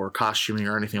like or costuming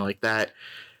or anything like that.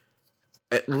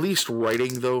 At least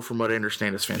writing, though, from what I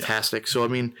understand, is fantastic. Yeah. So, I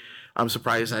mean, I'm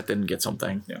surprised that didn't get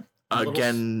something. Yeah.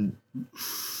 Again,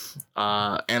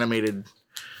 animated,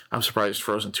 I'm surprised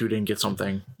Frozen 2 didn't get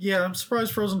something. Yeah, I'm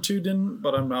surprised Frozen 2 didn't,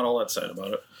 but I'm not all that sad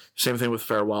about it. Same thing with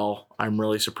Farewell. I'm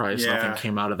really surprised nothing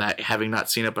came out of that, having not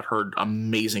seen it, but heard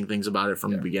amazing things about it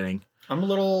from the beginning. I'm a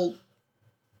little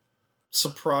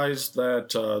surprised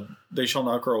that They Shall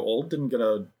Not Grow Old didn't get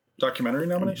a documentary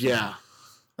nomination. Yeah.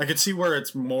 I could see where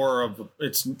it's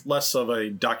less of a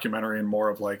documentary and more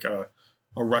of like a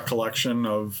recollection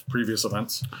of previous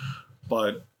events.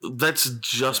 But that's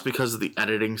just because of the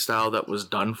editing style that was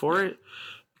done for it,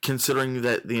 considering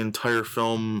that the entire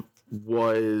film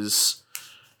was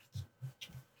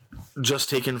just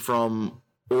taken from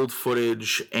old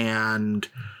footage and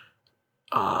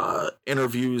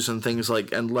interviews and things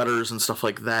like, and letters and stuff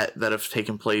like that have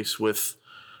taken place with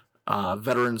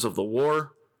veterans of the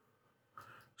war.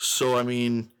 So, I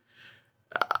mean,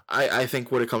 I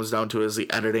think what it comes down to is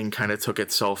the editing kind of took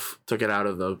it out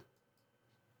of the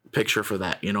picture for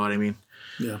that. You know what I mean?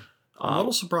 Yeah. I'm a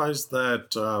little surprised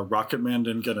that Rocket Man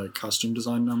didn't get a costume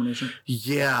design nomination.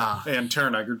 Yeah. And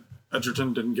Taron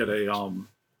Egerton didn't get a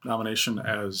nomination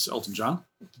as Elton John.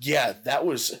 Yeah, that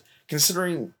was,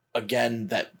 considering, again,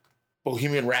 that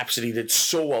Bohemian Rhapsody did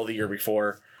so well the year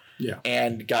before. Yeah.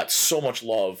 And got so much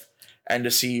love. And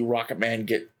to see Rocket Man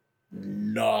get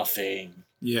nothing.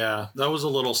 Yeah, that was a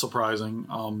little surprising.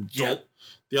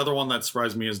 The other one that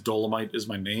surprised me is Dolomite Is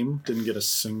My Name. Didn't get a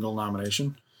single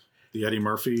nomination. The Eddie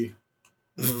Murphy.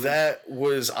 That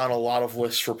was on a lot of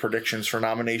lists for predictions for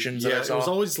nominations. Yeah, it was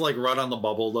always like right on the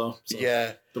bubble, though. So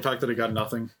yeah. The fact that it got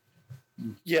nothing.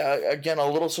 Yeah, again, a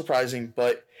little surprising,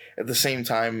 but at the same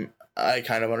time, I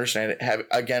kind of understand it.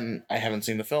 I haven't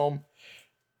seen the film.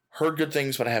 Heard good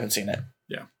things, but I haven't seen it.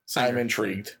 Yeah. I'm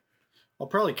intrigued. I'll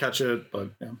probably catch it,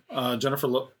 but yeah. Jennifer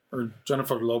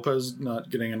Lopez not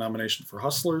getting a nomination for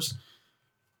Hustlers.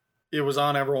 It was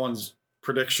on everyone's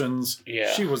predictions.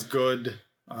 Yeah. She was good.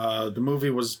 The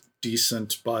movie was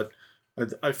decent, but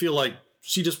I feel like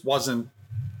she just wasn't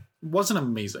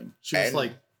amazing. She was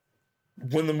like,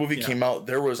 when the movie came out,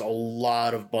 there was a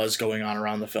lot of buzz going on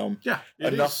around the film. Yeah,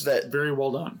 enough that very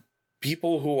well done.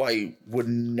 People who I would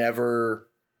never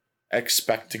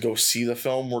expect to go see the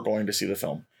film were going to see the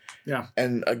film. Yeah.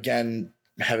 And again,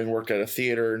 having worked at a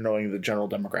theater, knowing the general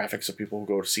demographics of people who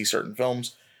go to see certain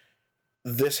films,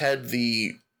 this had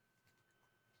the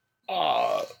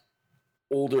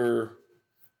older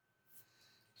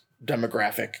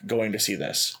demographic going to see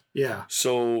this. Yeah.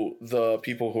 So the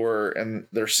people who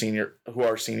are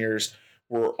seniors,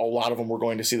 a lot of them were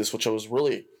going to see this, which I was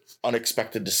really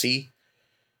unexpected to see,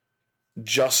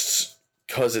 just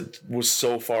because it was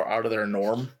so far out of their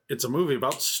norm. It's a movie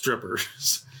about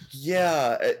strippers.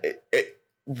 Yeah, it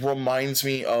reminds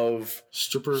me of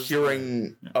strippers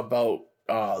hearing about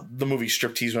the movie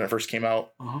Striptease when it first came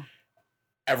out. Uh-huh.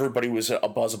 Everybody was a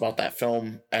buzz about that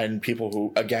film, and people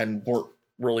who, again, weren't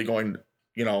really going,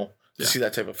 to see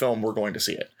that type of film were going to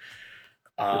see it.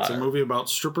 It's a movie about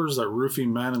strippers that roofie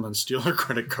men and then steal their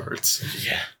credit cards.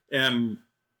 Yeah. And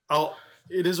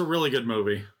it is a really good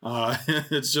movie.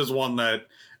 It's just one that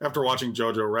after watching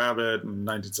Jojo Rabbit and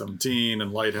 1917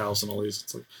 and Lighthouse and all these,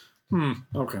 it's like,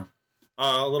 okay.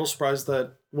 A little surprised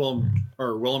that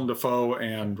Willem Dafoe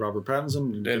and Robert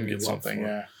Pattinson Didn't get something,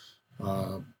 yeah.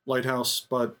 Lighthouse,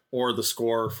 or the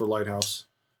score for Lighthouse.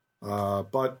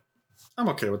 But I'm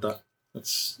okay with that.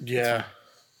 Yeah.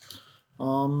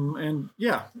 And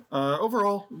yeah,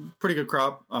 overall, pretty good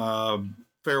crop.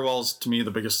 Farewell's to me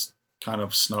the biggest kind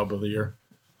of snub of the year.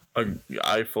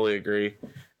 I fully agree.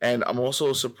 And I'm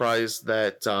also surprised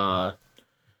that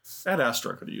Ad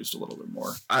Astra could have used a little bit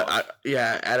more. Ad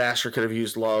Astra could have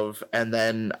used love, and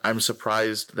then I'm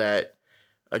surprised that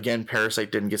again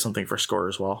Parasite didn't get something for score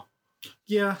as well.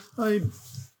 Yeah,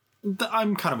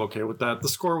 I'm kind of okay with that. The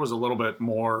score was a little bit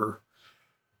more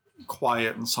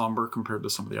quiet and somber compared to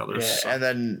some of the others. Yeah, so. And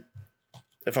then,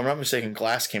 if I'm not mistaken,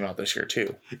 Glass came out this year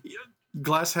too.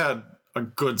 Glass had a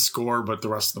good score, but the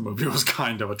rest of the movie was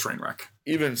kind of a train wreck.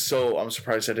 Even so, I'm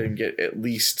surprised I didn't get at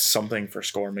least something for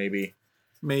score. Maybe.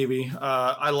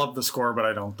 I love the score, but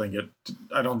I don't think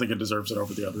it deserves it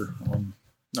over the other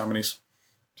nominees.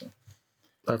 So.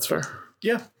 That's fair.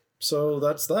 Yeah. So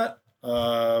that's that.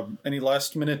 Any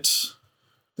last minute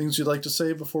things you'd like to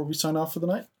say before we sign off for the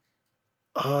night?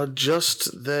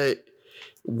 Just that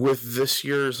with this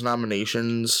year's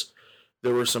nominations,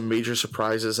 there were some major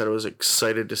surprises that I was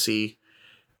excited to see.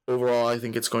 Overall, I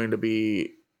think it's going to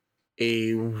be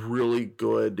a really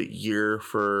good year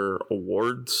for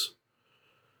awards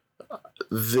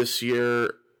this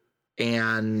year,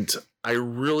 and I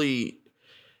really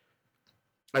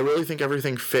think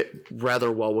everything fit rather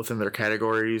well within their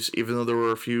categories, even though there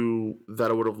were a few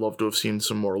that I would have loved to have seen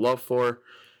some more love for.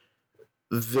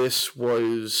 I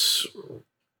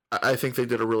think they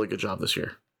did a really good job this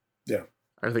year. Yeah.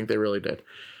 I think they really did.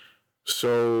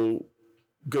 So,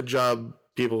 good job,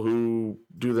 people who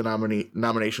do the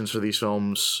nominations for these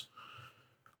films,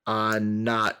 on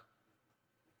not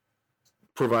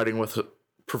providing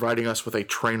us with a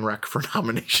train wreck for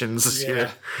nominations this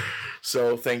year.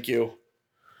 So, thank you.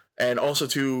 And also,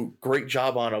 great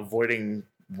job on avoiding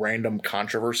random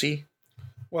controversy.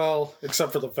 Well,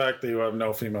 except for the fact that you have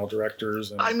no female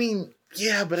directors. And I mean,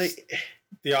 yeah, but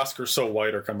the Oscars so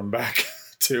white are coming back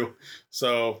too.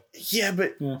 So yeah,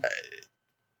 but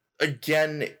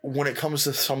again, when it comes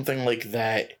to something like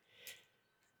that,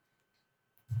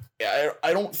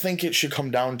 I don't think it should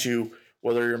come down to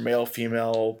whether you're male,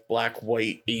 female, black,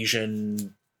 white,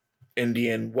 Asian,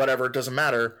 Indian, whatever. It doesn't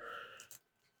matter.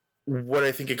 What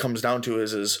I think it comes down to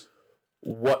is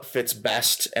what fits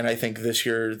best, and I think this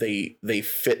year they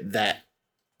fit that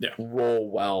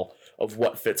role well of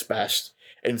what fits best,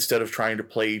 instead of trying to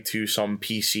play to some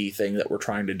PC thing that we're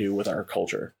trying to do with our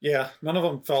culture. Yeah, none of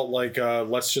them felt like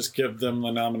let's just give them the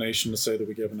nomination to say that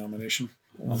we give a nomination.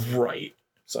 Right.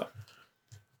 So,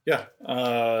 yeah,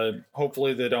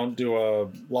 hopefully they don't do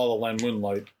a La La Land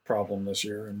Moonlight problem this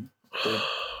year, and they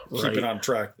keep it on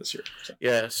track this year. So.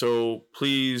 Yeah, so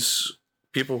please,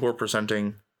 people who are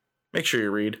presenting, make sure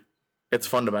you read. It's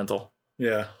fundamental.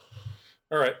 Yeah.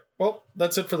 All right. Well,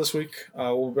 that's it for this week.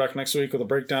 We'll be back next week with a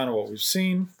breakdown of what we've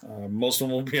seen. Most of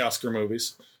them will be Oscar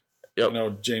movies. Yep. I know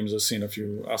James has seen a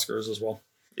few Oscars as well.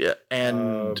 Yeah,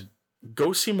 and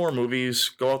go see more movies.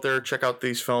 Go out there, check out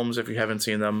these films if you haven't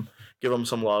seen them. Give them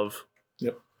some love.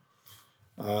 Yep.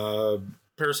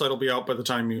 Parasite will be out by the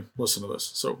time you listen to this.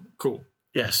 So, cool.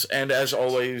 Yes, and as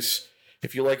always,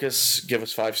 if you like us, give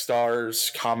us 5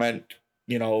 stars, comment,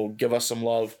 give us some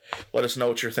love. Let us know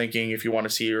what you're thinking. If you want to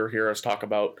see or hear us talk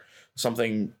about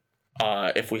something,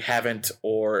 if we haven't,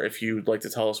 or if you'd like to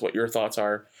tell us what your thoughts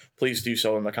are, please do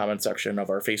so in the comment section of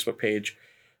our Facebook page.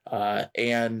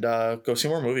 And go see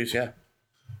more movies, yeah.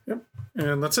 Yep.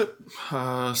 And that's it.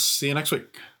 See you next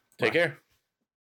week. Take care.